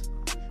takes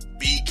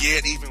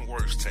beget even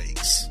worse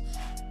takes.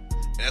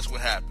 And that's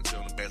what happens here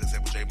on the Bad Take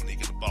segment with Jay Monique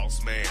and the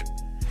Boss Man.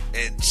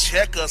 And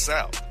check us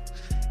out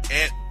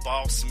at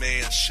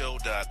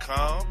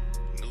bossmanshow.com.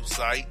 New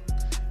site.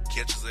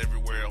 Catch us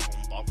everywhere on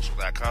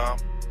bossmanshow.com.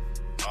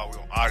 We're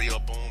on Audio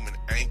Boom and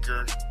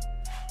Anchor.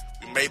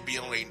 We may be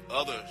on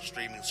another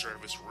streaming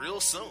service real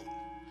soon.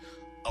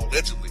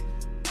 Allegedly.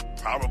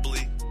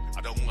 Probably.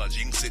 I don't want to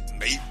jinx it.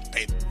 Maybe.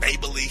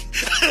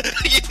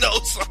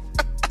 So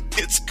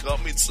it's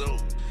coming soon.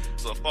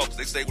 So, folks,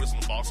 they stay with us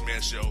on the Boss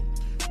Man Show.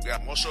 We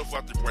got more show for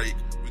after the break.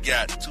 We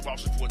got 2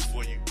 Boss Reports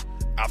for you.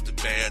 After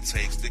Bad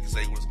Takes, stick and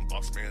stay with us on the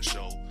Boss Man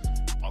Show.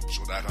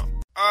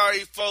 BossManShow.com. All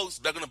right, folks,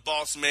 back on the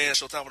Boss Man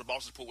Show. Time for the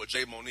Boss Report with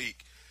Jay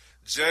Monique.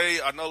 Jay,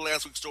 I know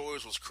last week's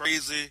stories was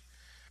crazy.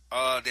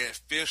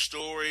 That fish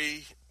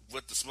story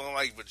with the smelling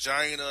like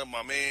vagina,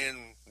 my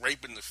man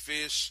raping the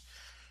fish.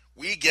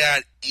 We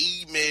got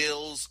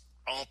emails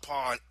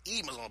upon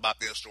emails about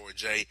that story,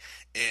 Jay.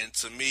 And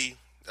to me,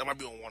 that might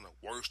be one of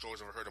the worst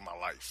stories I've ever heard in my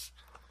life.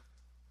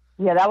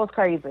 Yeah, that was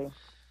crazy.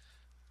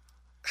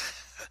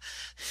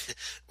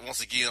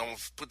 Once again, I'm going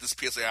to put this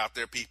PSA out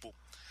there, people.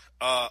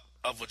 A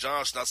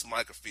vagina should not smell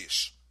like a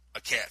fish.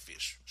 A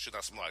catfish should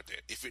not smell like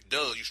that. If it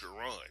does, you should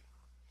run.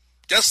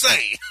 Just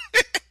saying.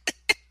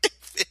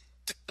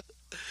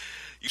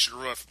 You should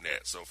run from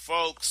that. So,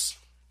 folks,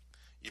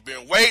 you've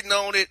been waiting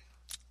on it.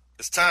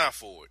 It's time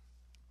for it.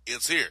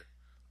 It's here.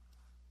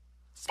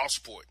 Boss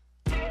Report.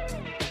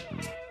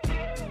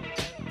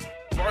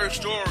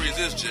 First story is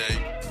this, Jay.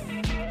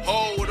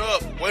 Hold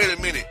up. Wait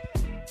a minute.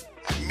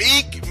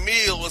 Meek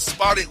Mill was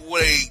spotted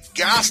with a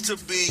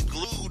got-to-be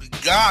glued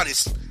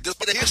goddess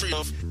despite the history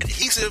of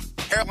adhesive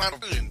hairline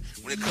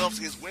when it comes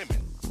to his women.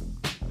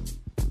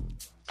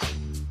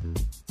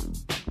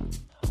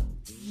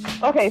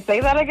 Okay, say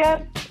that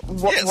again.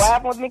 Yes. What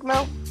happened with Meek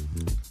Mill?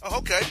 Oh,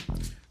 okay.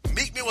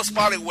 Meek Mill was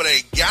spotted with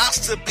a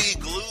got-to-be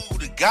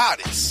glued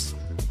goddess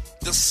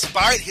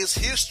despite his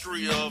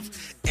history of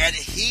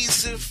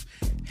adhesive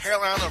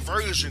hairline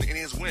aversion in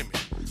his women.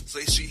 So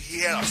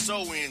he had a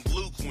sew-in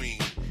glue queen.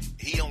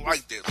 He don't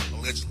like that,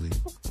 allegedly.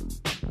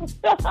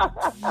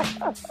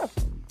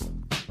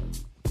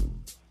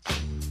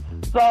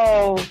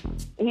 So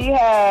he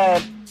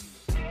had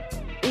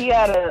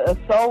a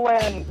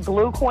sew-in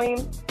glue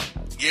queen.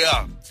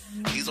 Yeah,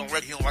 he's on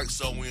record. He don't like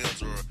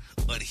sew-ins or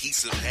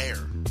adhesive hair.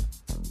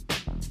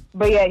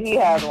 But yeah, he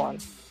had one.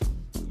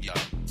 Yeah.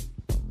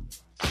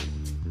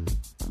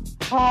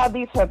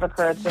 These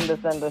hypocrites in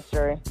this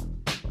industry.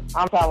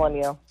 I'm telling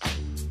you.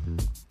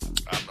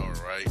 I know,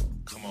 right?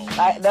 Come on.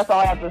 That's all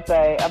I have to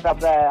say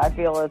about that. I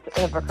feel it's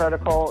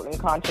hypocritical and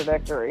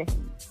contradictory.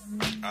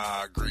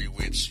 I agree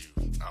with you.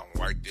 I'm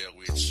right there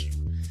with you.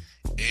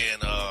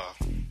 And,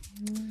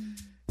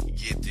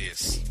 get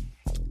this.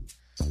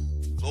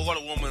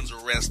 Florida woman's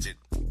arrested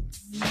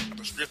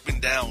for stripping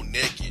down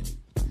naked,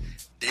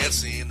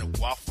 dancing in the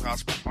Waffle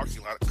House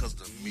parking lot because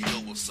the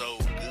meal was so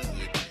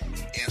good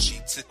and she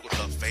tickled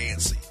her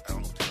fancy. I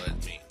don't know what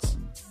that means.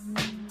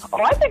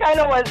 Oh, I think I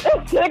know what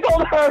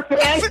tickled her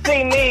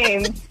fancy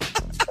means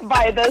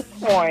by this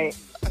point.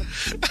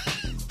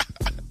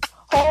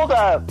 Hold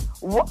up.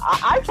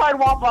 I've tried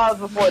Waffle House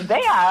before.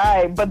 They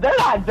alright, but they're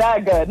not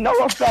that good. No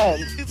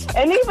offense.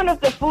 And even if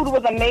the food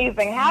was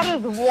amazing, how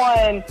does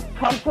one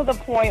come to the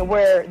point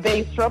where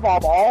they strip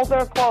off all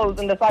their clothes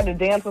and decide to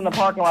dance in the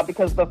parking lot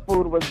because the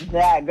food was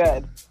that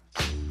good?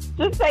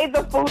 Just say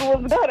the food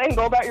was good and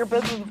go about your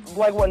business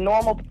like what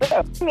normal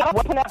people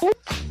do.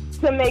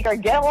 To make her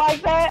get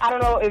like that, I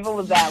don't know if it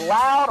was that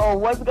loud or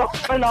what's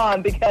going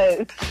on,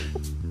 because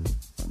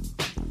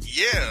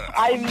yeah,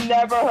 I've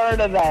never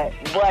heard of that.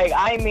 Like,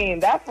 I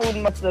mean, that food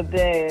must have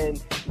been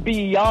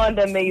beyond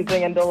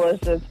amazing and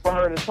delicious for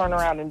her to turn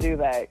around and do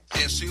that.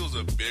 And she was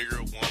a bigger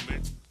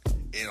woman,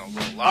 and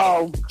a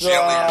lot of jelly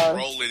and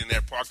rolling in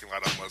that parking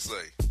lot, I must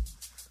say.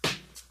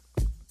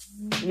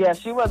 Yeah,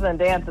 she wasn't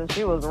dancing,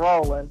 she was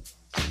rolling.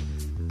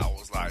 I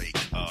was like,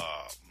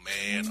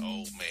 man,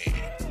 oh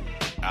man.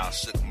 I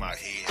shook my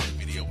head in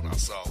the video when I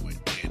saw it,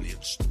 and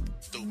it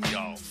threw me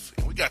off.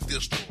 And we got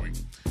this story.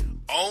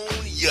 On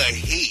your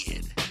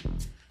head.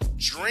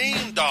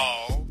 Dream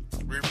Doll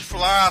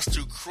replies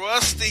to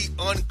crusty,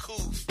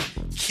 uncouth,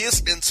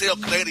 kiss and tell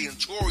Canadian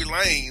Tory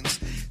Lanez,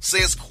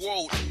 says,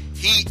 quote,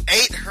 he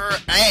ate her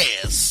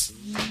ass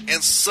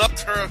and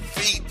sucked her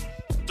feet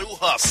through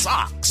her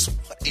socks.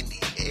 What in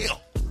the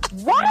hell?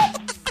 What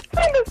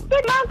kind of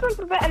sick nonsense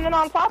is that? And then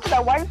on top of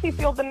that, why does he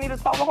feel the need to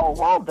tell the whole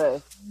world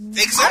this?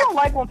 Exactly. I don't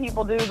like when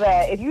people do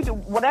that. If you do,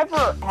 whatever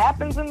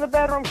happens in the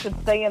bedroom should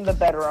stay in the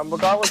bedroom,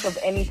 regardless of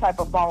any type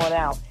of falling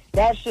out.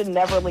 That should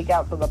never leak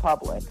out to the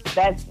public.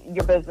 That's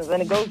your business,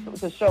 and it goes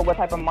to show what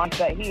type of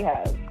mindset he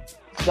has.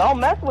 Don't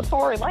mess with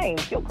Tory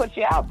Lanez; he'll put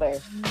you out there.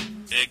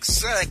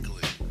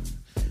 Exactly.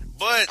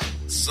 But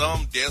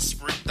some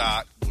desperate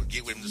thought will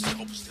get with him,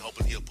 just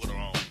hoping he'll put her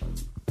on.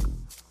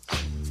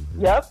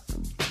 Yep.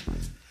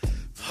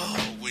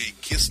 Oh, we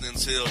kissing and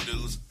tell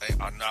dudes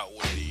are not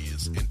what it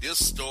is. And this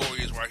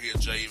story is right here,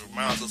 Jay. It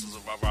reminds us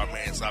of our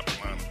man in South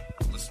Carolina.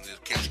 Listen to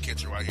this,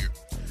 catch it right here.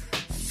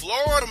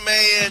 Florida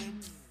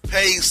man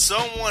pays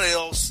someone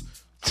else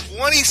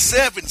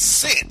 27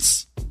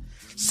 cents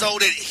so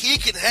that he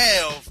can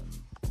have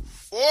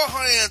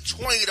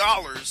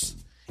 $420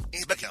 in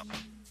his bank account.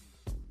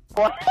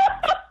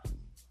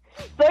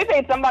 So he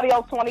paid somebody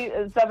else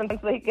 27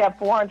 cents so he could have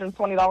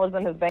 $420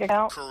 in his bank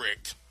account?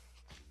 Correct.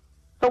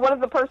 So what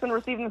does the person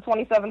receiving the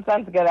 27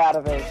 cents get out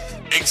of it?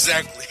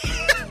 Exactly.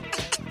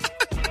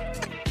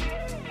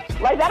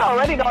 Like, that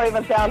already don't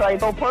even sound right.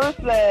 The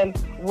person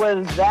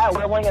was that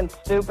willing and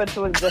stupid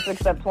to just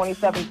accept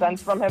 27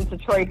 cents from him to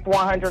trade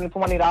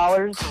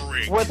 $420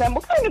 Correct. with him.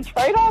 What kind of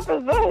trade-off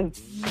is this?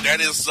 That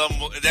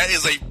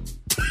is a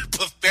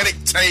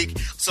pathetic take.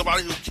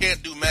 Somebody who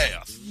can't do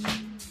math.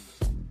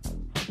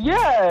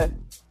 Yeah.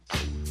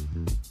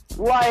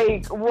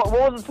 Like, what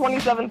was the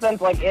 27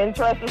 cents, like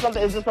interest or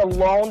something? Is this a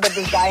loan that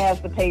this guy has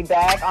to pay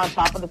back on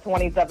top of the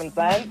 27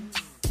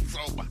 cents?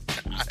 Oh my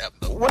God, I have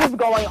no. What is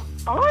going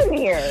on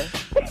here?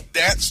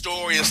 That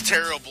story is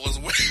terrible as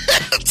well.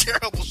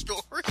 Terrible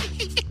story.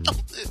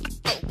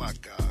 Oh my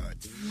God.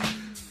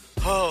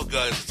 Oh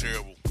God, it's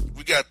terrible.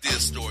 We got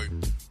this story.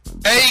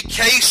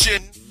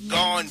 Vacation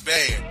gone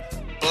bad.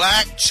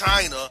 Black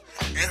China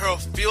and her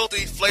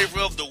filthy flavor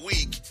of the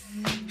week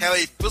have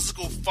a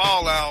physical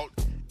fallout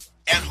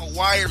at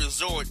Hawaii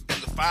resort,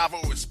 and the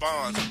 5-0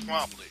 responds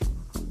promptly.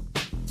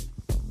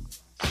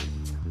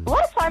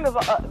 Black China's,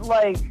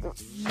 like,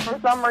 for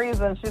some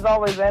reason, she's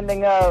always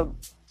ending up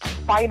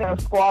fighting or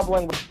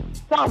squabbling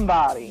with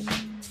somebody.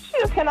 She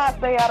just cannot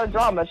stay out of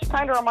drama. She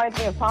kind of reminds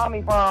me of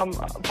Tommy from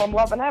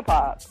Love and Hip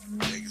Hop.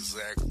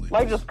 Exactly.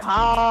 Like, just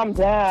calm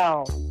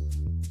down.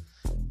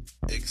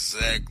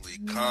 Exactly.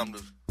 Calm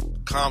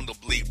the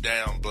bleep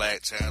down,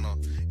 Black China.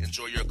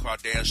 Enjoy your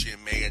Kardashian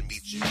man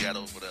meet you got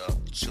over there.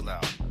 Chill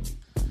out.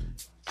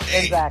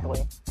 Hey,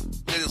 Exactly.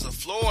 It is a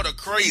Florida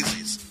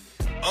crazies.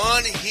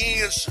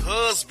 Unhinged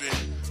husband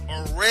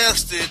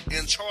arrested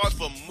and charged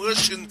for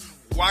mushing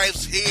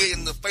wife's head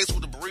in the face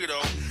with a burrito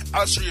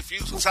after she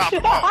refused to top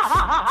him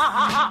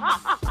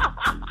off.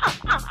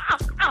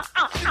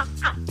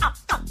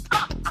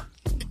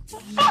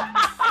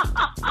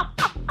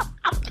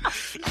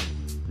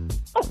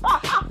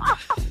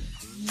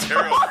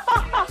 Terrible.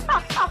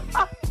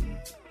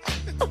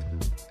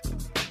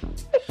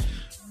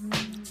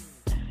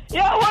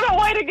 Yeah, what a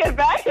way to get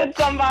back at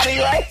somebody,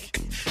 right?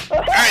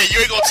 Hey, you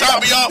ain't gonna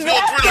top me off,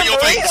 you'll grin on your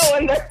face.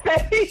 In their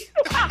face.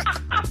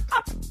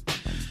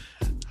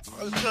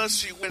 Because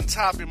she wouldn't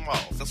top him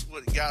off. That's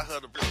what got her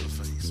to grin on the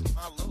face.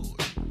 My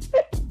Lord.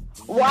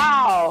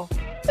 Wow.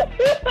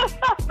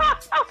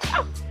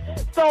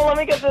 So let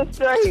me get this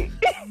straight.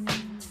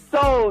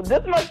 So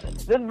this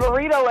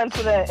burrito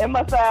incident, it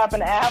must have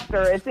happened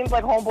after. It seems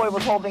like Homeboy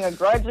was holding a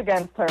grudge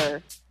against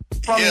her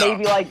from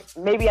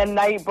maybe a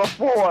night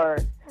before.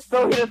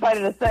 So he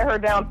decided to set her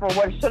down for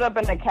what should have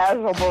been a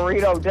casual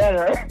burrito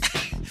dinner.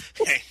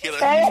 And he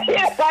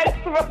decided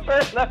to smash her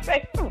in the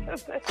face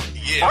with it.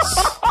 Yes.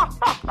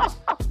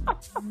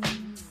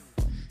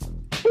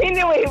 He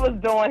knew what he was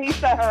doing. He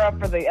set her up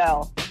for the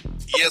L.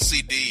 Yes,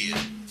 he did.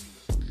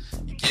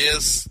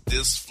 Yes,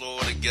 this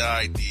Florida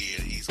guy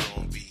did. He's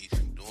going to be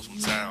doing some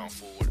time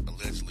for it,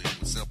 allegedly,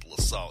 with simple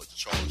assault. It's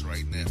charged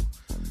right now.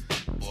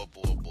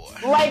 Boy.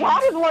 Like, how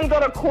does one go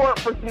to court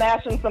for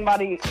smashing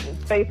somebody's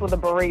face with a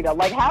burrito?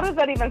 Like, how does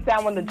that even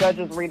sound when the judge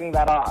is reading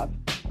that off?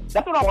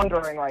 That's what I'm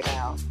wondering right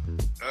now.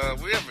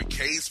 We have a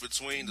case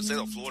between the state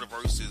of Florida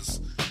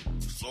versus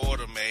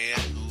Florida man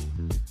who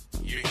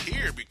you're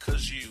here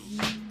because you,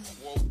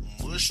 quote,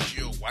 mushed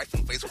your wife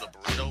in the face with a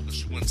burrito because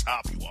she wouldn't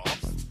top you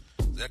off.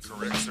 Is that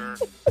correct, sir?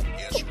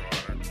 Yes, Your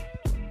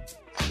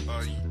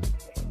Honor.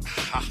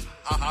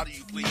 How do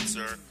you plead,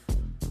 sir?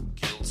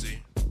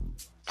 Guilty.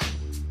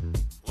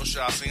 What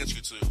should I send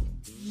you to?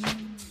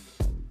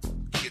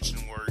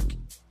 Kitchen work.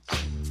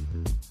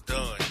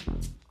 Done.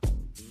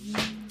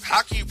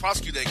 How can you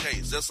prosecute that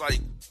case? That's like,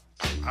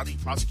 how do you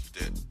prosecute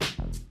that?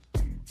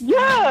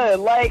 Yeah,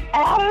 like,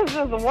 how does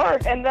this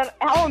work? And then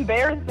how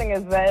embarrassing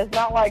is that? It's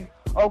not like,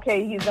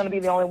 okay, he's going to be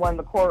the only one in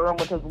the courtroom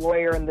with his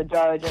lawyer and the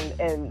judge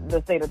and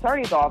the state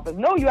attorney's office.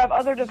 No, you have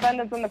other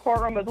defendants in the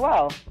courtroom as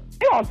well.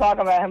 You don't talk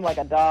about him like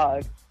a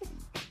dog.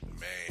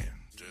 Man,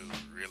 dude,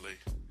 really?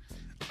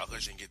 I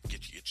wish you can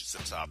get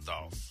yourself topped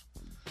off.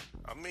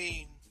 I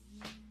mean,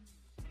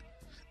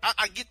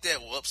 I get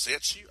that will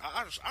upset you.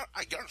 I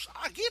get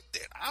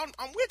that. I'm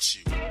with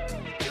you.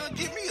 It'll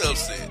get me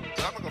upset.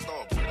 But I'm not going to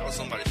throw a burrito on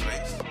somebody's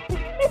face.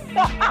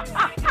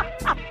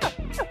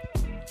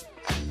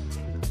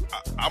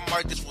 I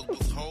might just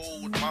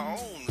withhold my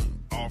own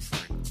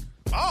offering.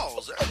 Oh,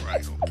 is that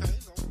right? Okay.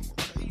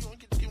 You want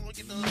to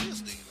get done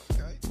this thing,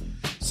 okay?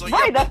 So,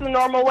 right, that's the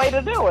normal way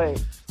to do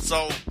it.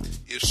 So,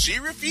 if she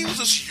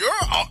refuses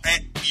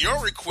your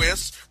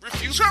request,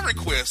 refuse her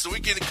request, so we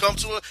can come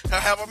to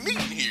have a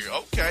meeting here.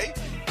 Okay,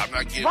 I'm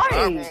not getting what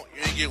I want.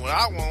 You ain't getting what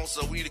I want,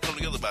 so we need to come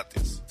together about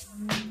this.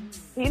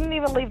 He didn't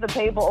even leave the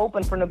table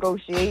open for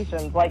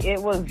negotiations. Like,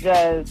 it was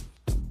just,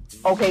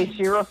 okay,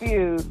 she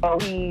refused, so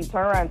he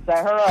turned around,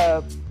 set her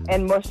up,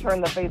 and mushed her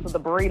in the face with a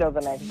burrito the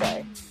next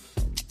day.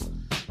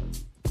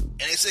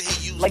 And they said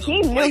he used like, he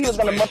knew he was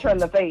going to mush her in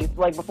the face,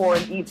 like, before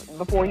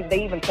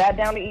they even sat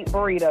down to eat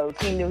burritos.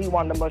 He knew he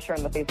wanted to mush her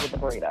in the face with the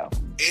burrito.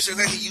 And they said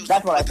he used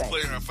That's the what I plate think. to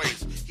put in her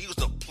face. He used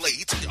the plate.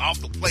 He took it off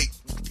the plate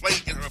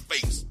in her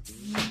face.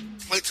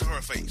 Plate to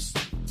her face.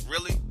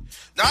 Really?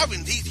 Now, I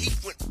mean, he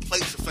went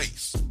plate to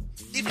face.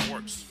 Even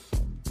worse.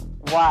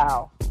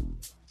 Wow.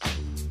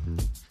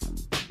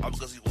 All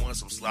because he wanted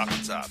some sloppy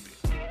topping.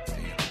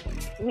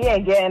 He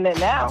ain't getting it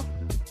now.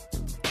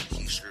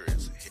 He sure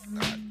as heck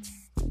not.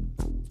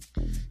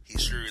 He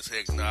sure as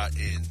heck not.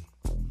 And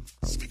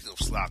speaking of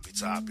sloppy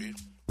topping,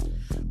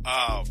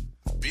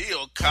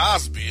 Bill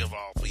Cosby, of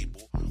all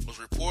people, was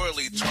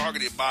reportedly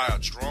targeted by a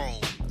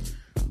drone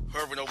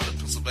hovering over the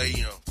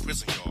Pennsylvania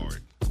prison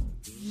yard.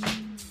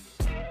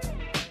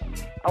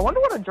 I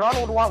wonder what a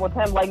drone would want with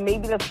him, like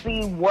maybe to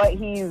see what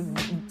he's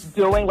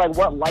doing, like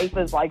what life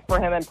is like for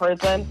him in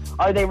prison.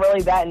 Are they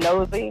really that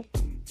nosy?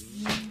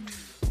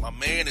 My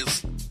man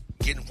is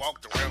getting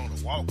walked around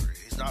with a walker.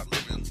 He's not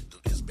living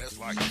his best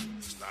life.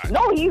 He's not.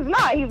 No, he's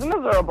not. He's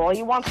miserable.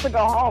 He wants to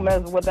go home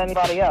as with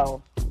anybody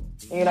else.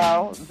 You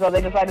know? So they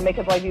decided to make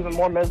his life even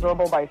more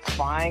miserable by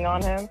spying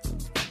on him.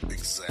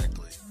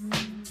 Exactly.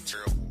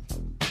 Terrible.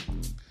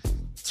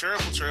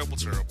 Terrible.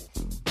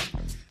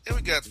 And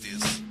we got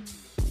this.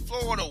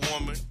 Florida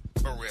woman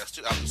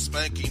arrested after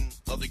spanking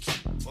other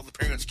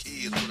parents'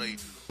 kids with a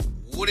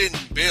wooden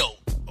belt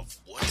and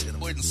a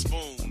wooden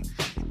spoon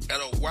at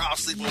a wild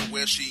sleepover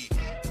where she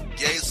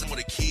gave some of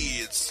the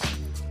kids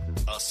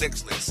a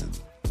sex lesson.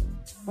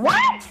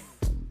 What?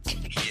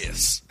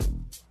 Yes.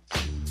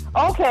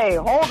 Okay,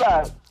 hold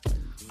up.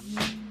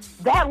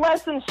 That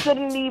lesson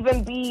shouldn't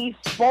even be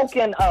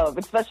spoken of,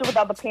 especially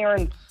without the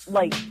parents,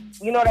 like,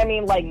 you know what I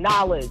mean, like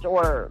knowledge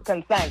or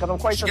consent. Because I'm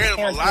quite sure the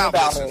parents knew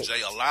about it. Jay,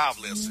 a live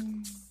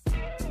lesson.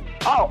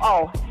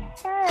 Oh,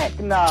 heck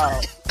no.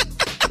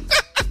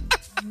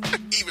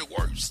 Even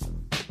worse.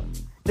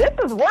 This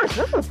is worse.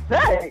 This is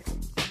sick.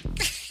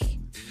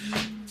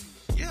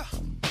 Yeah.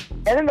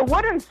 And then the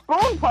wooden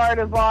spoon part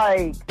is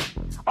like,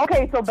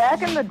 okay, so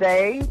back in the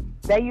day,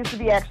 that used to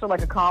be actually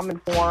like a common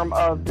form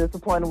of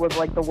discipline with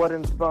like the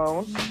wooden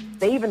spoon.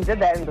 They even did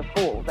that in the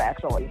schools,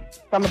 actually.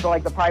 Some of the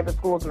like the private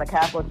schools and the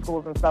Catholic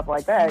schools and stuff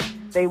like that,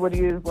 they would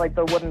use like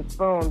the wooden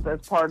spoons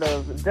as part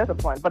of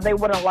discipline, but they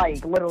wouldn't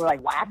like literally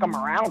like whack them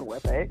around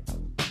with it.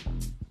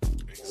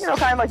 You know,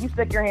 kind of like you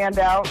stick your hand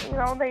out, you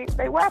know, they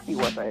whack you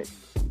with it.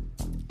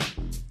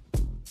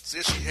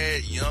 Since she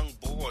had young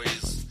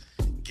boys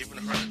giving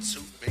her the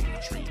toothpick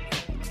treatment.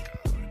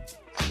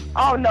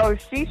 Oh no,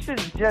 she should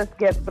just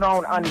get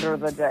thrown under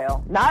the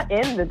jail. Not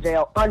in the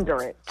jail, under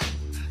it.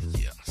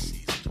 Yeah,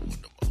 she's doing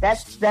the most.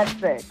 That's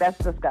sick. That's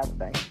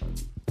disgusting.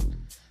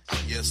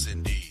 Yes,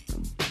 indeed.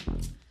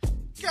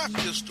 Got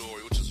this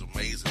story, which is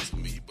amazing to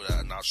me, but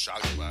I'm not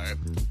shocked by it.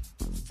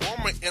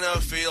 Former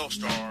NFL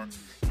star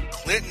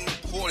Clinton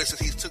Portis says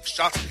he took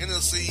shots of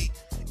Hennessy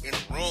and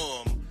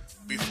rum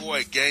before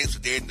a game to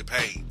deaden the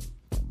pain.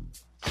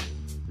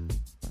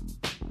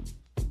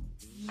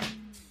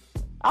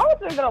 I would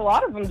think that a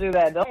lot of them do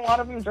that. Don't a lot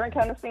of them drink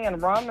Hennessy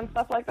and rum and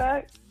stuff like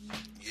that?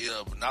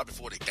 Yeah, but not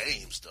before the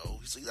games, though.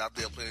 He's out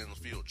there playing in the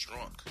field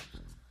drunk.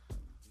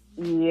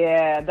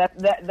 Yeah,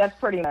 that's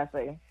pretty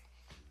messy.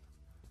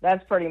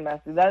 That's pretty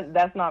messy.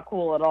 That's not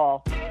cool at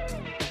all.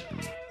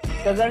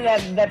 Because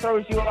then that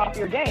throws you off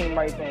your game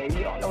right there.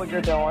 You don't know what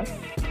you're doing.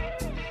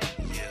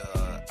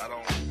 Yeah, I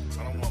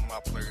don't want my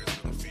players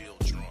in the field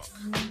drunk.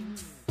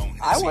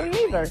 I wouldn't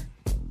either.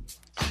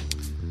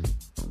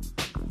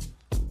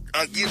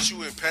 I get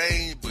you in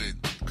pain, but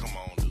come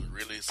on, dude.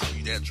 Really? So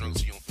you that drunk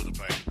so you don't feel the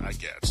pain? I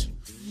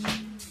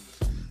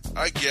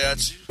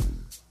got you.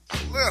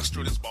 Let's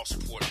do this boss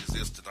report is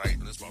this tonight,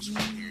 and this boss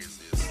report here is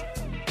this.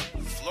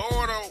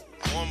 Florida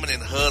woman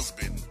and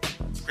husband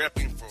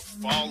prepping for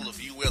fall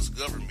of U.S.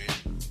 government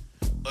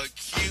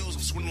accused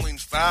of swindling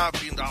 $5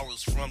 billion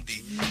from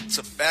the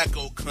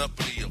tobacco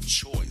company of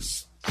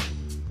choice,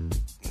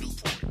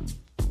 Newport.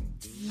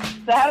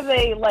 So how do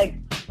they,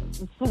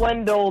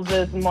 swindle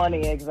this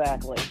money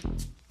exactly?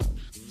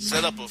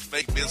 Set up a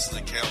fake business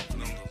account for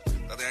them.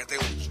 They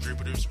were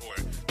distributors or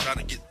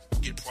trying to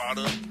get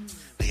product.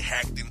 They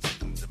hacked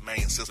into the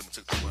main system and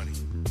took the money.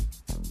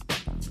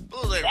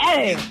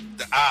 Dang.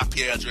 The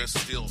IP address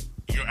is still,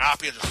 your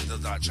IP address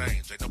does not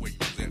change. They know where you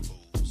use that,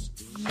 fools.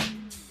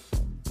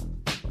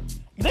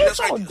 They're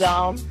so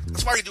dumb.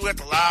 That's why you do it at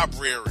the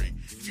library.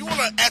 If you want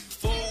to act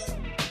fool,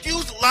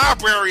 use the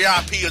library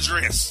IP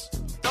address.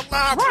 The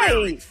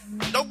library.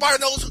 Right. Nobody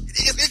knows.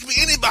 It could be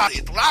anybody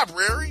at the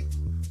library.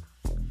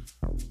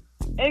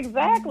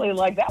 Exactly.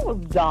 That was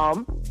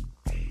dumb.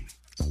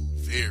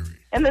 Very.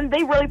 And then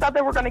they really thought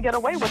they were going to get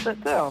away with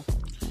it, too.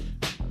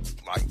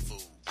 Like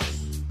fools.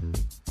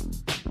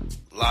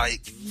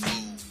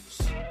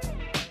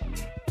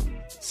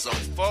 So,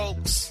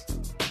 folks,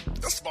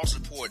 that's the Boss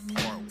Report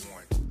Part 1.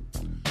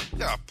 We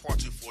got Part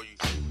 2 for you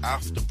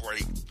after the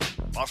break.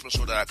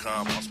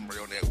 BossmanShow.com, Bossman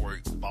Radio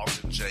Network,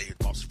 Boss and Jay,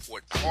 Boss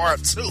Report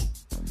Part 2.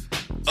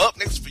 Up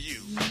next for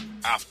you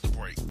after the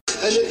break. And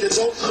if you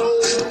don't know,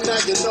 now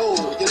you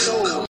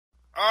know.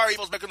 All right,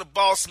 folks, back in the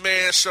Boss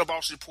Man Show,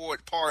 Boss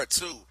Report Part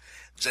 2.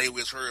 Jay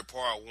was heard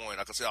Part 1.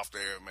 Like I said off the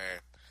air,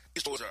 man.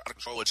 These stories are out of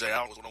control, Jay. I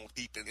don't know what's going on with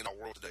people in our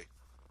world today.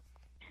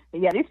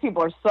 Yeah, these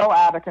people are so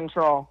out of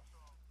control.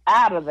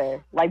 Out of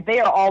there. They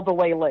are all the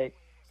way late.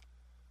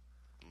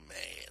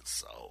 Man,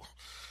 so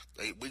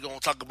we're going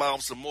to talk about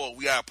them some more.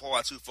 We got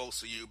Part 2, folks,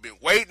 so you've been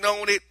waiting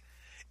on it.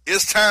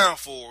 It's time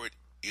for it.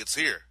 It's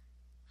here.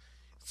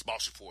 It's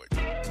Boss Report.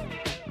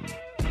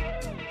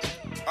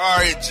 All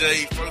right,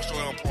 Jay, first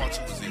story on Part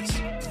 2 is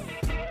this.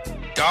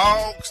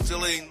 Dog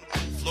stealing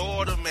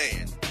Florida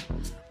man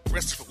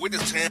arrested for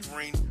witness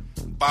tampering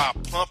by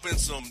pumping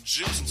some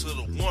juice into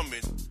the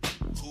woman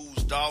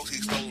whose dogs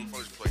he stole in the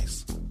first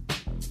place.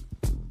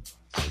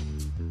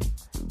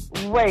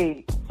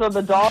 Wait, so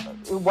the dog,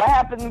 what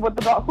happened with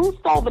the dog? Who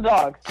stole the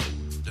dog?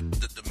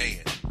 The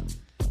man.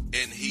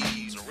 And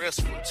he's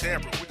arrested for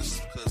tampering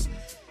witnesses because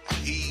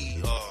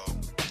he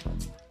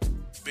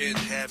been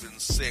having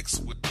sex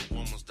with the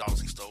woman's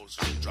dogs he stole,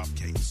 so he dropped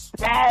the case.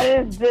 That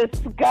is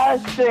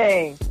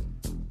disgusting.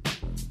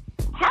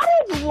 How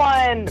does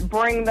one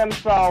bring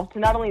themselves to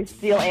not only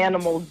steal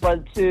animals,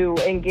 but to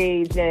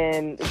engage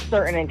in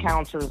certain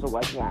encounters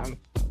with them?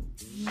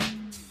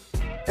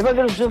 Because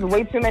there's just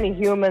way too many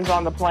humans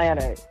on the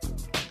planet.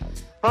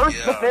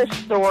 First, the fish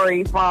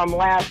story from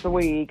last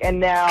week, and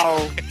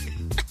now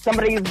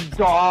somebody's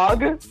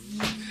dog.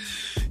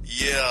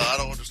 Yeah, I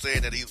don't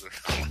understand that either.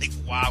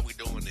 Why are we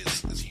doing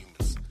this as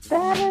humans?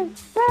 That is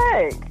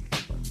sick.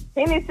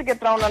 He needs to get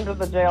thrown under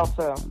the jail,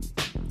 too.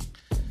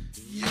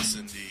 Yes,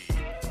 indeed.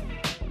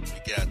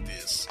 We got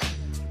this.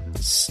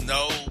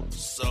 Snow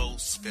So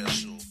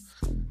Special.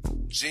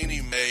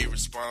 Jeannie Mae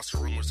responds to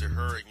rumors that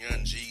her and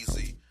Young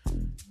Jeezy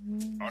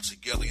are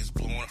together is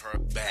blowing her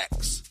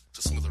backs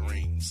to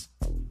smithereens.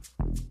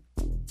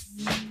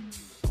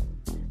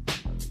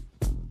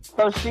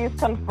 So she's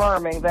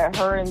confirming that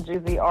her and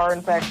Jeezy are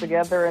in fact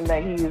together and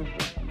that he's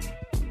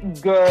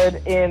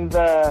good in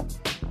the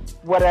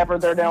whatever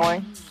they're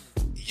doing?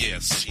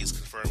 Yes, she's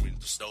confirming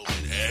the Snowman.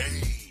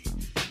 Hey,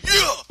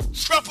 yeah,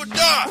 trap or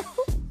die.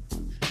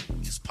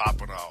 He's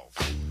popping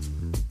off.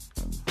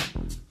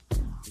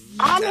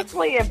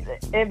 Honestly, if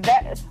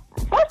that,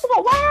 first of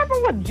all, what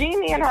happened with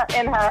Jeannie and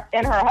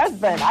her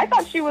husband? I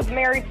thought she was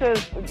married to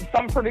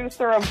some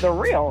producer of The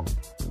Real.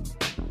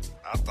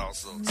 I thought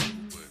so too,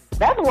 but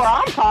that's where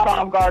I'm caught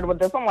off guard with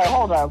this. I'm like,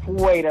 hold up,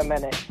 wait a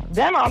minute.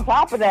 Then on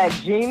top of that,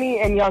 Jeannie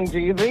and Young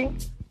Jeezy,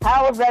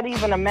 how is that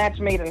even a match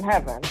made in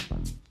heaven?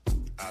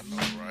 I know,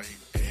 right?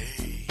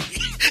 Hey.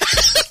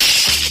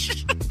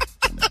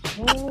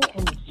 Jeannie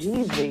and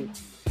Jeezy.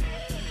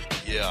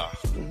 Yeah.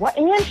 What?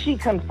 And she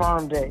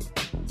confirmed it.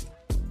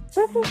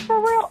 This is for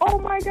real. Oh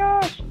my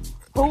gosh.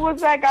 Who was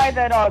that guy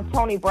that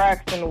Tony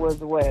Braxton was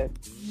with?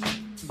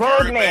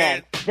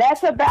 Birdman.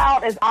 That's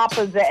about as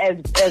opposite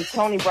as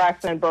Tony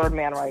Braxton and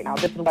Birdman right now.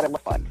 This is what it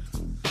looks like.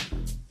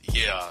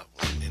 Yeah.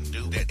 And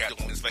dude, that guy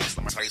on his face,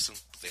 Mike Tyson,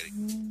 pathetic.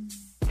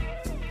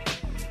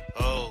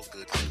 Oh,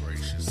 goodness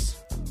gracious.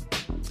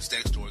 This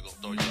next story gonna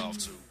throw you off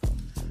too.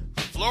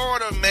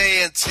 Florida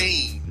man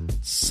teen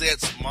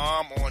sets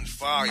mom on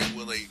fire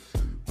with a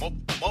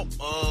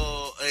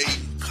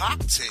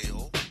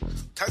cocktail,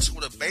 touches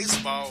with a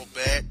baseball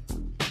bat,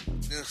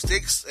 then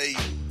sticks a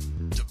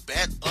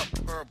bat up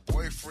her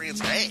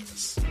boyfriend's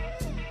ass.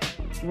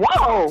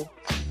 Whoa!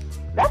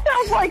 That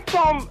sounds like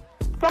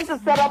something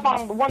set up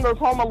on one of those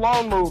Home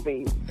Alone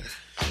movies.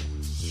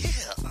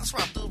 Yeah, that's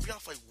what I threw me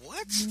off. Like,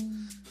 what?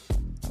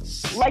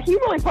 Like, he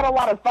really put a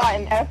lot of thought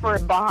and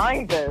effort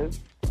behind this.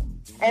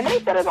 And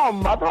they set his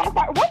own mother on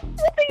fire. What's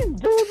with these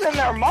dudes and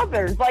their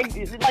mothers? Like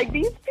these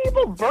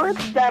people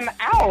birthed them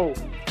out.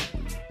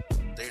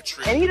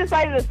 And he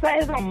decided to set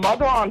his own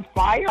mother on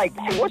fire? Like,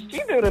 what'd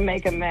she do to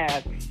make him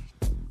mad?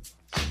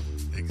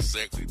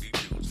 Exactly, these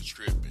dudes are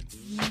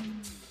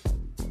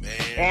tripping.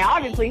 Man. And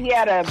obviously he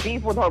had a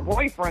beef with her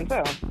boyfriend,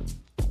 too.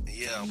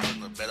 Yeah, I'm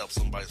putting a bet up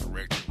somebody's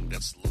rectum.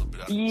 That's a little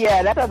bit out of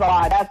Yeah, that says a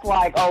lot. That's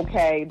like,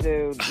 okay,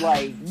 dude,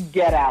 like,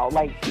 get out.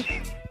 Like,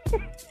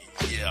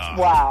 yeah.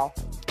 Wow.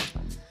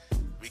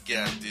 We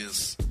got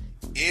this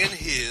in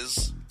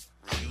his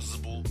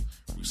reusable,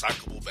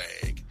 recyclable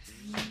bag.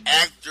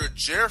 Actor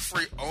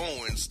Jeffrey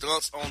Owens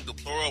stunts on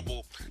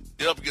deplorable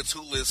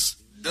W2-less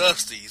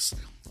Dusties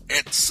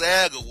at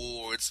SAG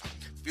Awards,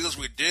 feels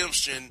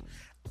redemption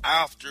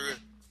after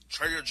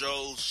Trader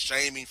Joe's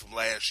shaming from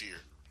last year.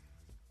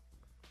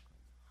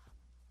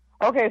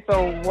 Okay,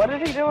 so what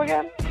did he do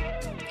again?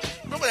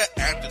 Remember that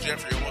actor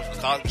Jeffrey Owens from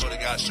the Cosby Show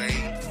that got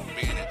shamed for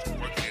being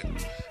working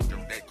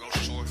at that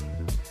grocery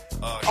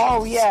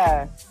store?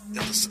 Yeah.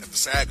 At the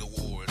SAG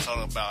Awards,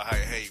 talking about how,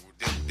 hey,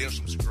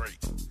 redemption's great.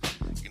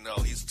 You know,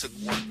 he took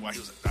work while he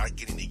was not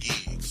getting the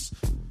gigs.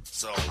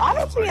 So I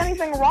don't see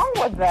anything wrong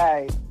with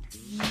that.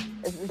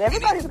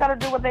 Everybody's got to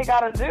do what they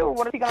got to do.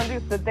 What is he going to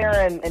do? Sit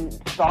there and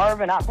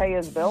starve and not pay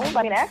his bills?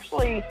 I mean,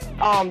 actually,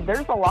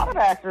 there's a lot of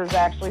actors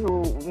actually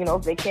who, you know,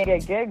 if they can't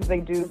get gigs, they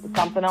do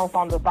something else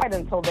on the side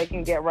until they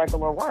can get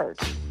regular work.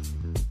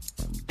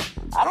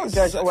 I don't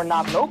judge or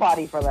knock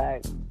nobody for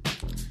that.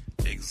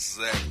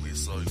 Exactly.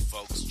 So,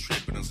 folks,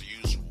 tripping as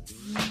usual.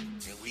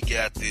 And we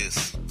got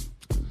this.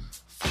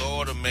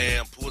 Florida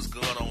man pulls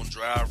gun on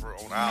driver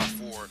on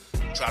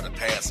I-4, tried to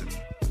pass it.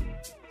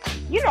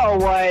 You know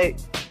what?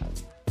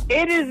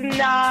 It is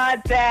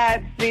not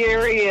that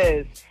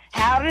serious.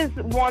 How does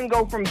one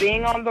go from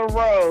being on the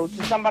road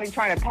to somebody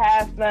trying to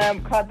pass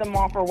them, cut them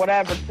off or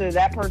whatever, to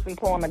that person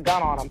pulling a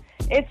gun on them?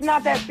 It's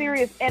not that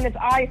serious, and it's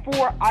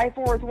I-4.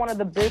 I-4 is one of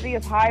the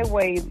busiest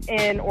highways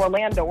in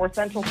Orlando or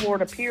Central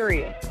Florida,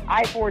 period.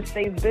 I-4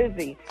 stays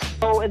busy.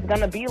 So it's going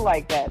to be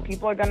like that.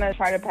 People are going to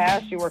try to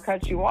pass you or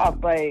cut you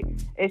off, but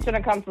it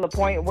shouldn't come to the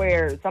point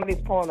where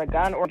somebody's pulling a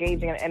gun or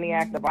engaging in any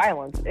act of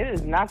violence. It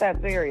is not that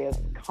serious.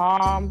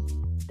 Calm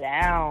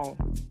down.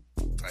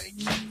 Thank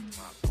you,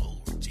 my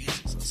Lord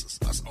Jesus.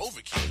 That's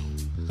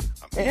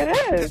overkill. It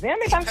is. You know how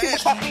many times people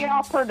cut me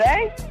off per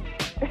day?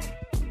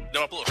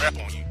 No, I pull a rap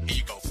on you. Here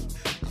you go.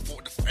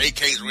 The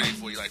AK's ready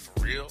for you, like,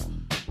 for real?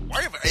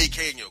 Why do you have an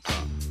AK in your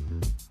car?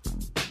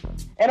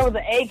 And it was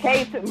an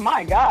AK,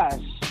 my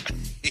gosh.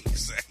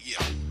 Exactly,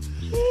 yeah.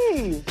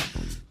 Jeez.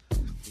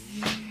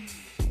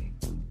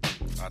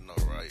 I know,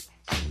 right?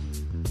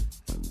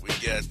 We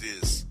got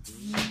this.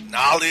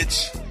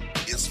 Knowledge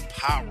is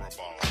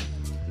Powerball.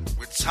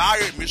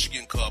 Retired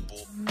Michigan couple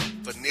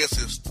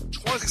finesses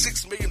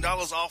 $26 million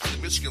off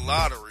the Michigan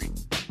lottery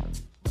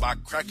by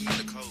cracking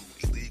the code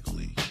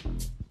illegally.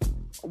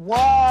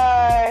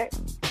 What?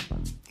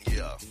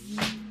 Yeah.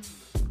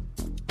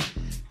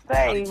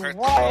 Say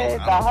what?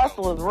 The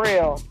hustle is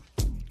real.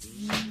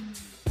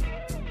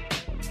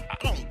 I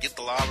don't get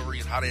the lottery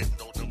and how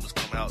those numbers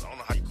come out. I don't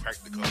know how you crack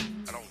the code.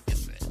 I don't get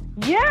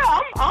that.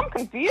 Yeah, I'm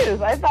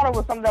confused. I thought it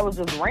was something that was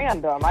just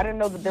random. I didn't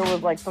know that there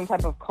was like some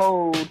type of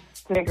code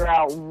to figure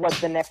out what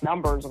the next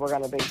numbers were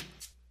going to be.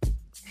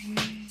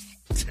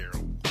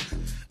 Terrible.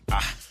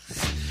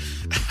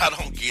 I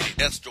don't get it.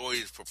 That story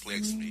has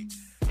perplexed me.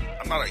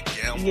 I'm not a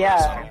gambler, so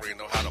I don't really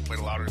know how to play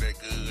the lottery that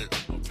good.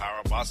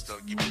 Powerball, I still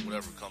give me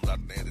whatever comes out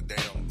of the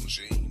damn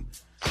machine.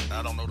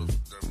 I don't know the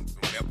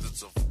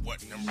methods of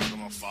what number's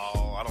going to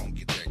fall. I don't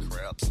get that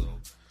crap, so.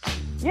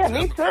 Yeah,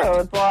 me too.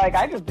 It's like,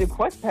 I just do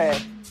quick pay.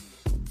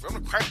 For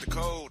them to crack the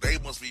code, they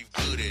must be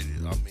good at it.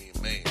 I mean,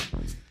 man,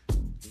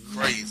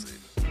 crazy.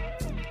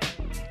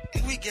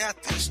 And we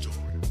got this story.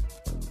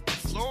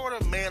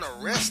 Florida man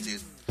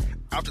arrested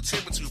after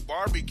attempting to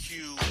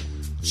barbecue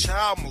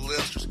child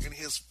molesters in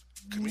his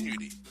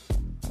community.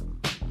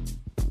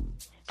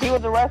 He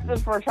was arrested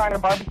for trying to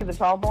barbecue the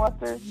child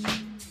molesters?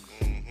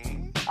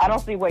 Mm-hmm. I don't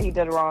see what he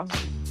did wrong.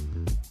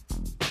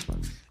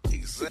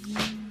 Exactly.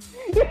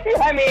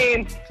 I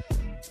mean,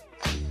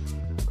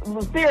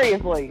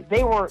 seriously,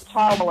 they were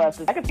child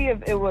molesters. I could see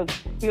if he was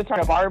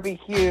trying to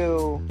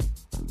barbecue,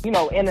 you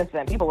know,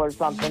 innocent people or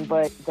something,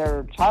 but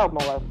they're child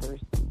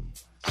molesters.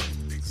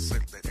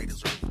 Exactly. They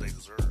deserve what they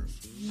deserve.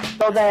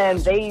 So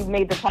then they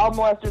made the child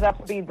molesters have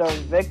to be the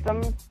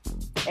victims,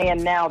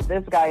 and now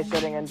this guy is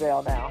sitting in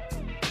jail now.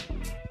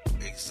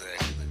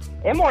 Exactly.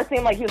 It more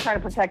seemed like he was trying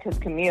to protect his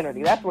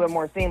community. That's what it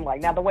more seemed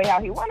like. Now, the way how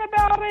he went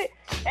about it,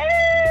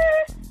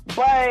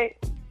 but,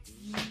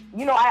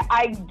 you know,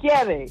 I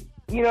get it.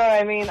 You know what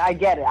I mean? I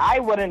get it. I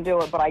wouldn't do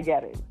it, but I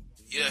get it.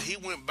 Yeah, he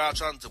went about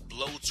trying to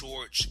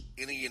blowtorch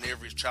any and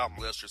every child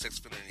molester, sex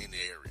offender in the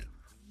area.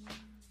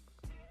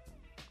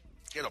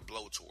 He had a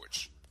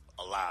blowtorch,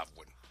 a live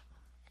one.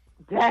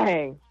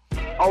 Dang.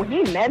 Oh,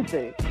 he meant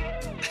it.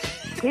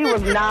 He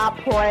was not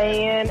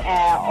playing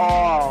at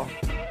all.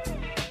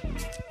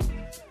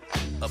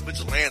 A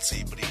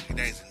vigilante, but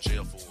he's in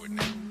jail for it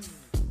now.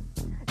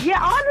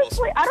 Yeah,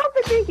 honestly, I don't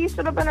think he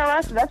should have been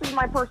arrested. That's just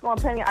my personal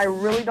opinion. I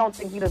really don't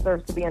think he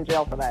deserves to be in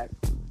jail for that.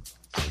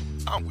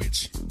 I'm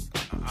with you.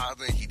 I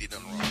think he did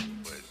nothing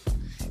wrong, but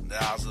in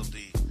the eyes of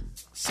the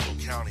Civil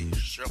County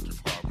Sheriff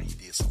Department, he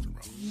did something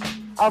wrong.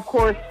 Of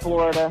course,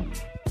 Florida.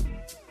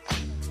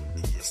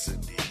 Yes,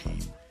 indeed.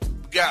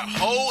 We got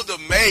Hold the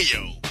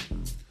Mayo.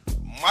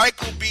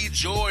 Michael B.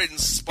 Jordan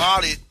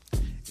spotted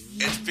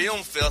at film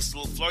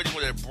festival flirting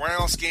with a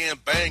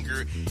brown-skinned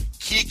banger,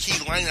 Kiki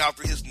Lane,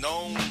 after his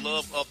known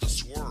love of the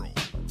swirl.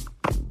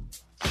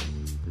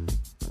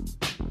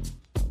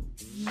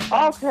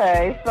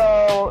 Okay,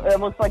 so it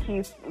looks like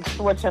he's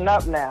switching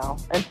up now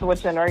and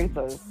switching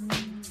races.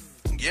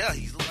 Yeah,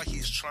 he looks like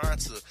he's trying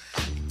to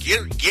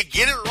get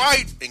it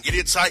right and get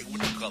it tight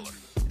with the color.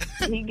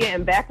 He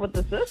getting back with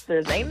the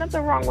sisters. Ain't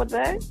nothing wrong with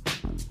that.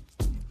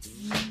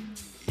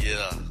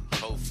 Yeah,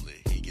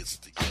 hopefully he gets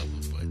it together,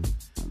 but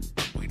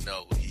we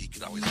know he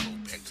can always go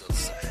back to the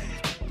side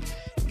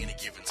any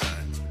given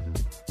time.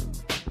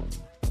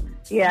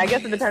 Yeah, I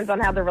guess it depends on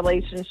how the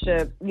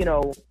relationship,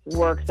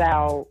 works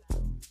out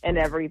and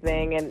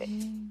everything.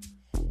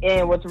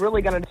 And what's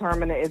really going to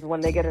determine it is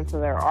when they get into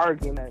their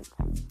arguments.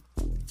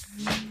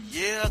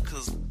 Yeah,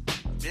 because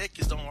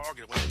Becky's don't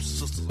argue the way her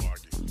sisters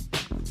argue.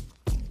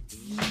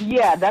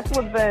 Yeah, that's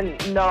what's been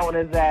known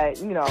is that,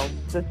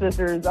 the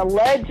sisters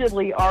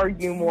allegedly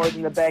argue more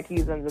than the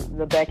Beckys, and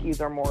the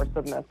Beckys are more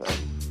submissive.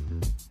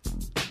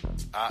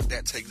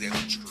 That takes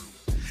as true.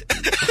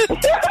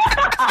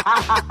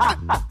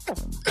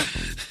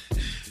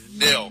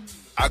 Now,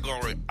 I've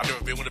never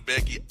been with a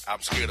Becky.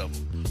 I'm scared of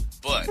them.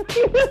 But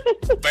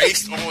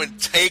based on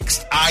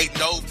takes I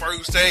know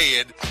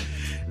firsthand,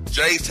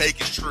 Jay's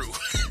take is true.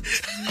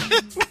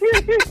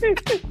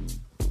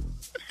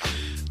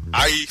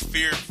 I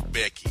fear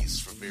Becky's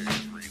for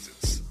various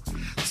reasons,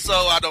 so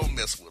I don't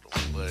mess with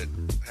them. But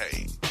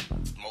hey,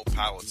 more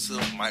power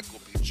to Michael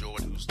B.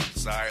 Jordan, who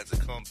decided to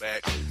come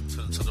back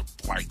to the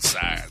bright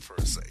side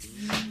per se.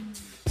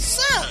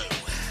 So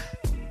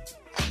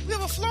we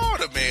have a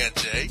Florida man,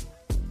 Jay,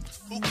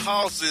 who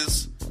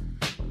causes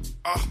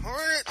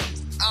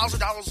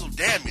 $100,000 of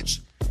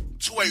damage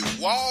to a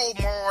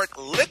Walmart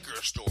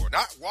liquor store,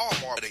 not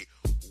Walmart, but a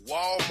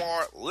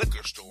Walmart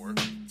liquor store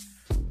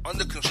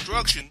under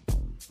construction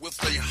with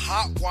a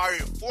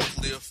hot-wired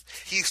forklift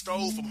he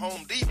stole from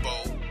Home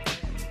Depot,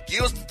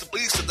 gives the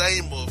police the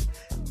name of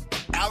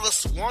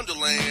Alice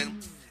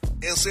Wonderland,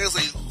 and says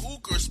a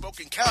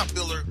hookah-smoking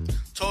caterpillar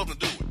told him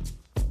to do it.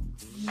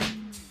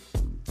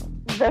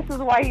 This is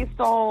why he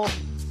stole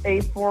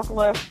a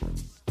forklift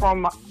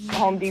from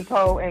Home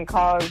Depot and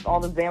caused all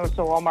this damage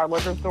to Walmart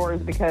liquor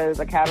stores because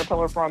a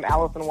caterpillar from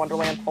Alice in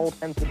Wonderland told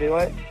him to do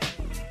it.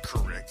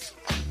 Correct.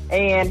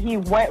 And he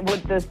went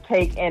with this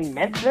take and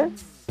meant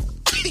this.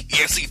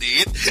 Yes, he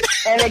did.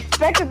 And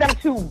expected them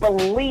to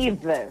believe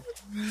this.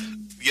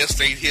 Yes,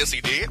 he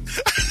did.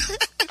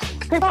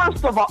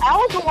 First of all,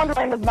 Alice in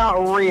Wonderland is not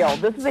real.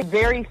 This is a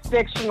very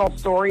fictional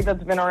story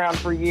that's been around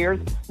for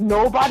years.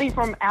 Nobody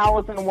from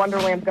Alice in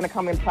Wonderland is going to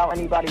come and tell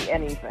anybody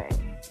anything.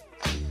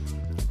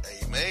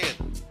 Amen.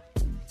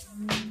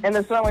 And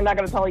they're certainly not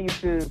going to tell you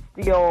to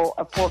steal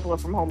a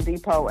forklift from Home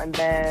Depot and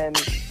then...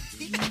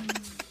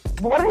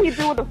 What did he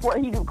do with the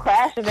forklift? He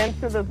crashed it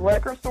into this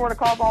liquor store to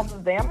cause all this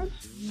damage?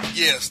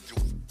 Yes, the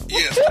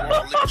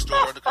liquor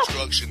store under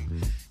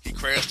construction he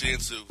crashed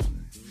into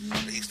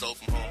that he stole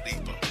from Home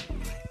Depot.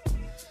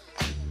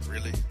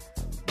 Really?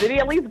 Did he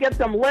at least get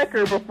some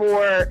liquor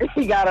before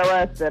he got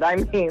arrested? I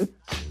mean...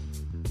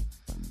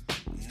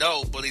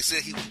 No, but he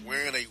said he was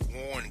wearing a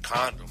worn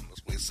condom.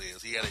 That's what he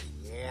says. He had a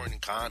worn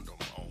condom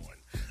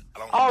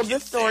on.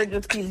 This story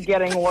just keeps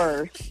getting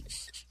worse.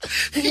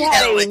 He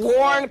had a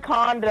worn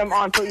condom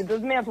on, so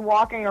this man's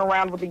walking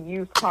around with a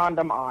used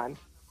condom on.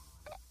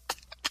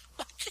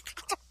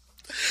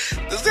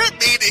 Does that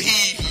mean that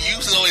he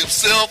used it on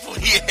himself, or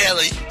he had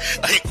a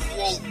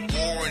quote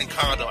worn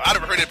condom? I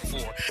never heard that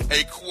before.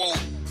 A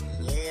quote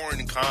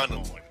worn condom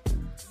on.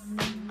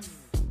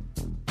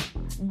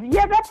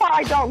 Yeah, that part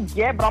I don't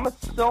get, but I'm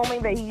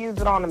assuming that he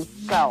used it on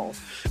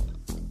himself.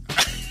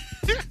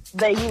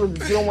 That he was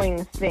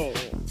doing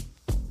things.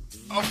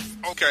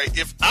 Okay,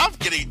 if I'm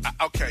getting...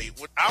 Okay,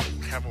 without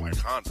having my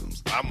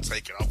condoms, I'm going to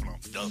take it off and I'm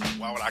done.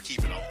 Why would I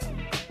keep it on?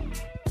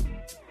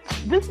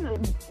 This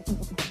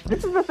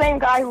is the same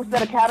guy who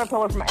said a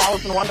caterpillar from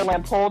Alice in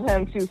Wonderland told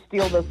him to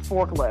steal this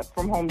forklift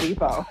from Home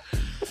Depot.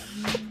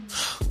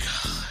 Oh,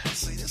 God.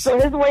 See, so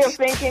his way of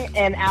thinking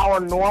and our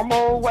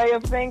normal way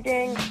of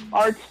thinking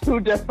are two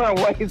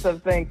different ways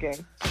of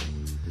thinking.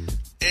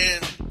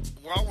 And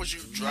why was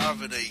you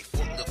driving a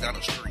forklift down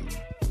the street?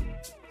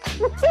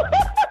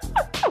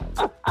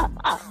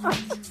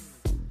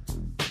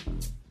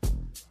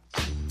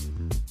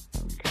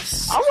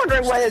 I'm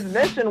wondering what his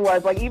mission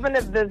was. Like, even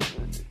if this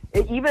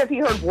even if he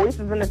heard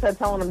voices in his head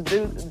telling him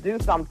to do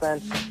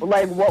something,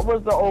 like, what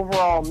was the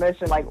overall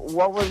mission? Like,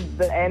 what was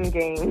the end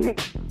game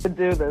to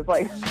do this?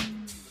 Like,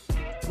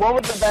 what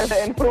was the benefit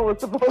and who was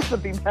supposed to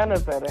be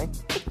benefiting?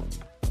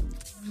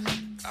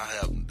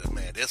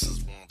 Man, this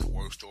is one of the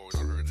worst stories I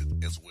heard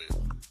as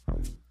well.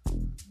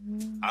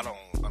 I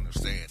don't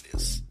understand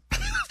this.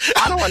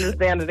 I don't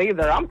understand it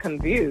either. I'm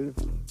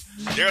confused.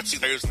 There are 2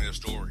 layers in this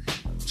story.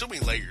 Too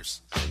many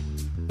layers.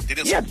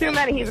 Yeah, too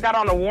many. He's got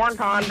on a worn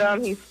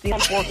condom. He's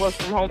stealing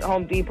forklifts from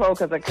Home Depot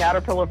because a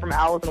caterpillar from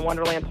Alice in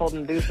Wonderland told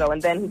him to do so,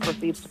 and then he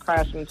proceeds to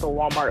crash into a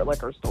Walmart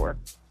liquor store.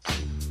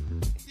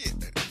 Yeah,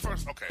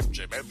 first, okay,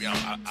 Jay, maybe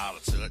I'm out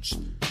of touch.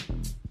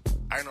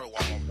 I know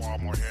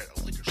Walmart had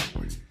a liquor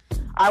store.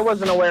 I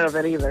wasn't aware of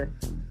it either.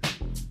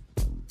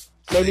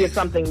 Maybe it's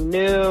something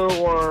new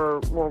or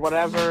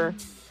whatever.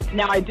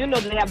 Now, I do know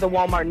that they have the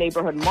Walmart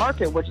Neighborhood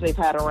Market, which they've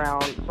had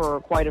around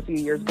for quite a few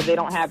years, but they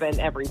don't have it in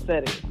every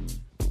city.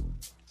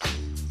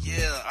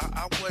 Yeah,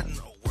 I wasn't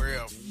aware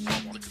of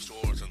Walmart liquor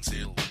stores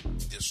until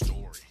this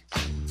story.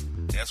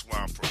 That's why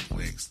I'm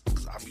perplexed.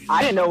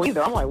 I didn't know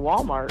either. I'm like,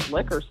 Walmart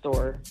liquor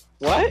store.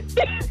 What?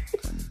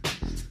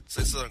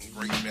 Say something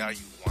great value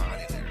wine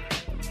in there.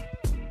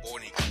 Or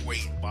an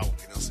Equate bottle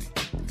of Hennessy.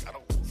 I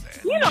don't want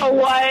that. You know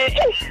what?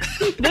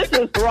 This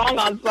is wrong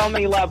on so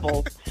many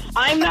levels.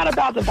 I'm not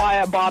about to buy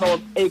a bottle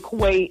of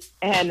Equate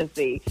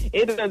Hennessy.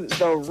 Either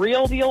the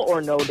real deal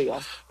or no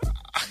deal.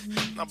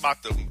 I'm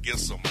about to get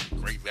some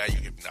great value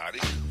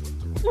Hypnotic.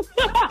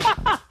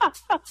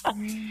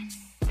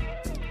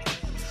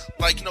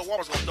 Like,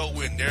 Walmart's gonna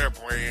throw in their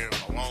brand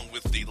along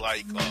with the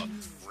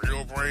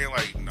real brand.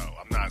 Like, no,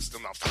 I'm not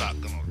gonna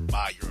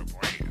buy your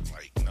brand.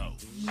 Like, no.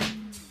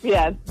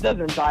 Yeah, it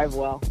doesn't jive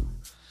well.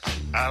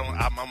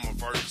 I'm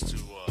averse to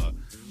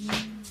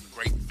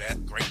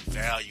great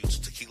value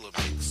tequila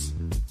mix.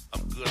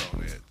 I'm good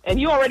on that. And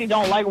you already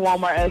don't like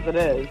Walmart as it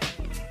is.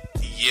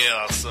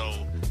 Yeah, so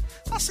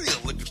I see a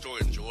liquor store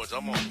in Georgia.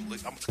 I'm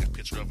gonna take a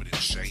picture of it and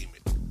shame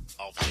it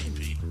off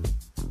GP.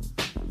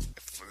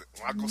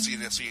 When I go see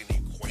an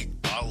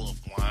Equate bottle of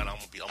wine, I'm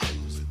gonna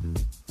lose it.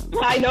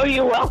 I know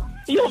you will.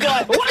 You'll be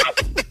like,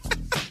 what?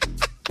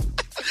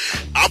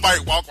 I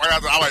might walk right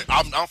out there.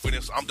 I'm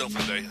finished. I'm done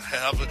for the day.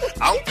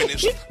 I'm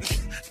finished.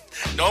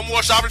 No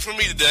more shopping for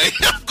me today.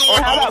 I'm going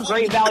or how home. about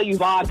Great Value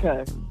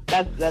vodka?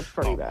 That's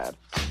pretty bad.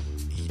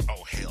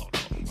 Oh hell no!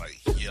 Like,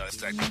 yeah,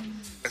 that's like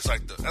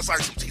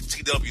some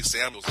T.W.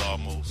 Samuels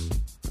almost.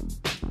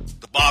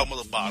 The bottom of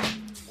the bottom.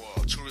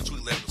 Well,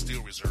 211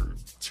 still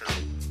reserved.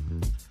 Terrible.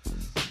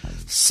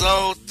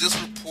 So this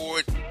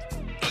report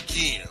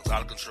again is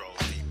out of control,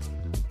 people.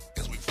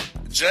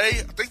 Jay,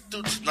 I think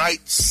the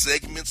tonight's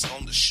segments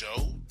on the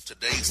show,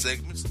 today's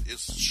segments,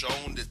 is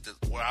shown that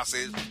what I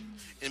said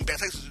in bad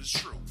takes is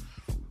true.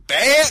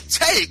 Bad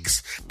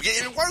takes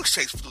getting worse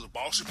takes through the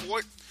Boss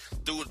Report,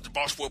 through the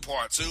Boss Report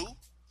Part 2.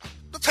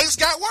 The takes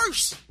got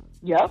worse.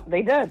 Yep,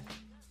 they did.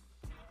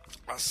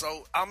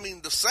 So,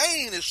 the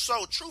saying is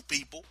so true,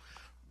 people.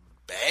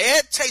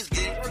 Bad takes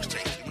getting worse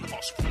takes in the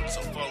Boss Report.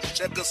 So, folks,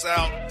 check us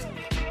out.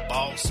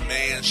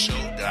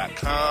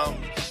 BossManShow.com.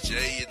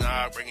 Jay and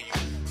I are bringing you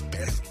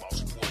bad takes in the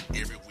Boss Report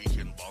every week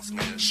in the Boss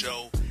Man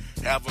Show.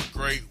 Have a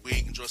great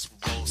week. Enjoy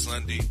Super Bowl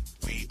Sunday.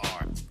 We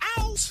are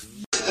out.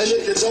 And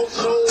if you don't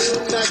know,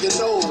 now you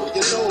know,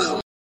 you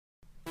know.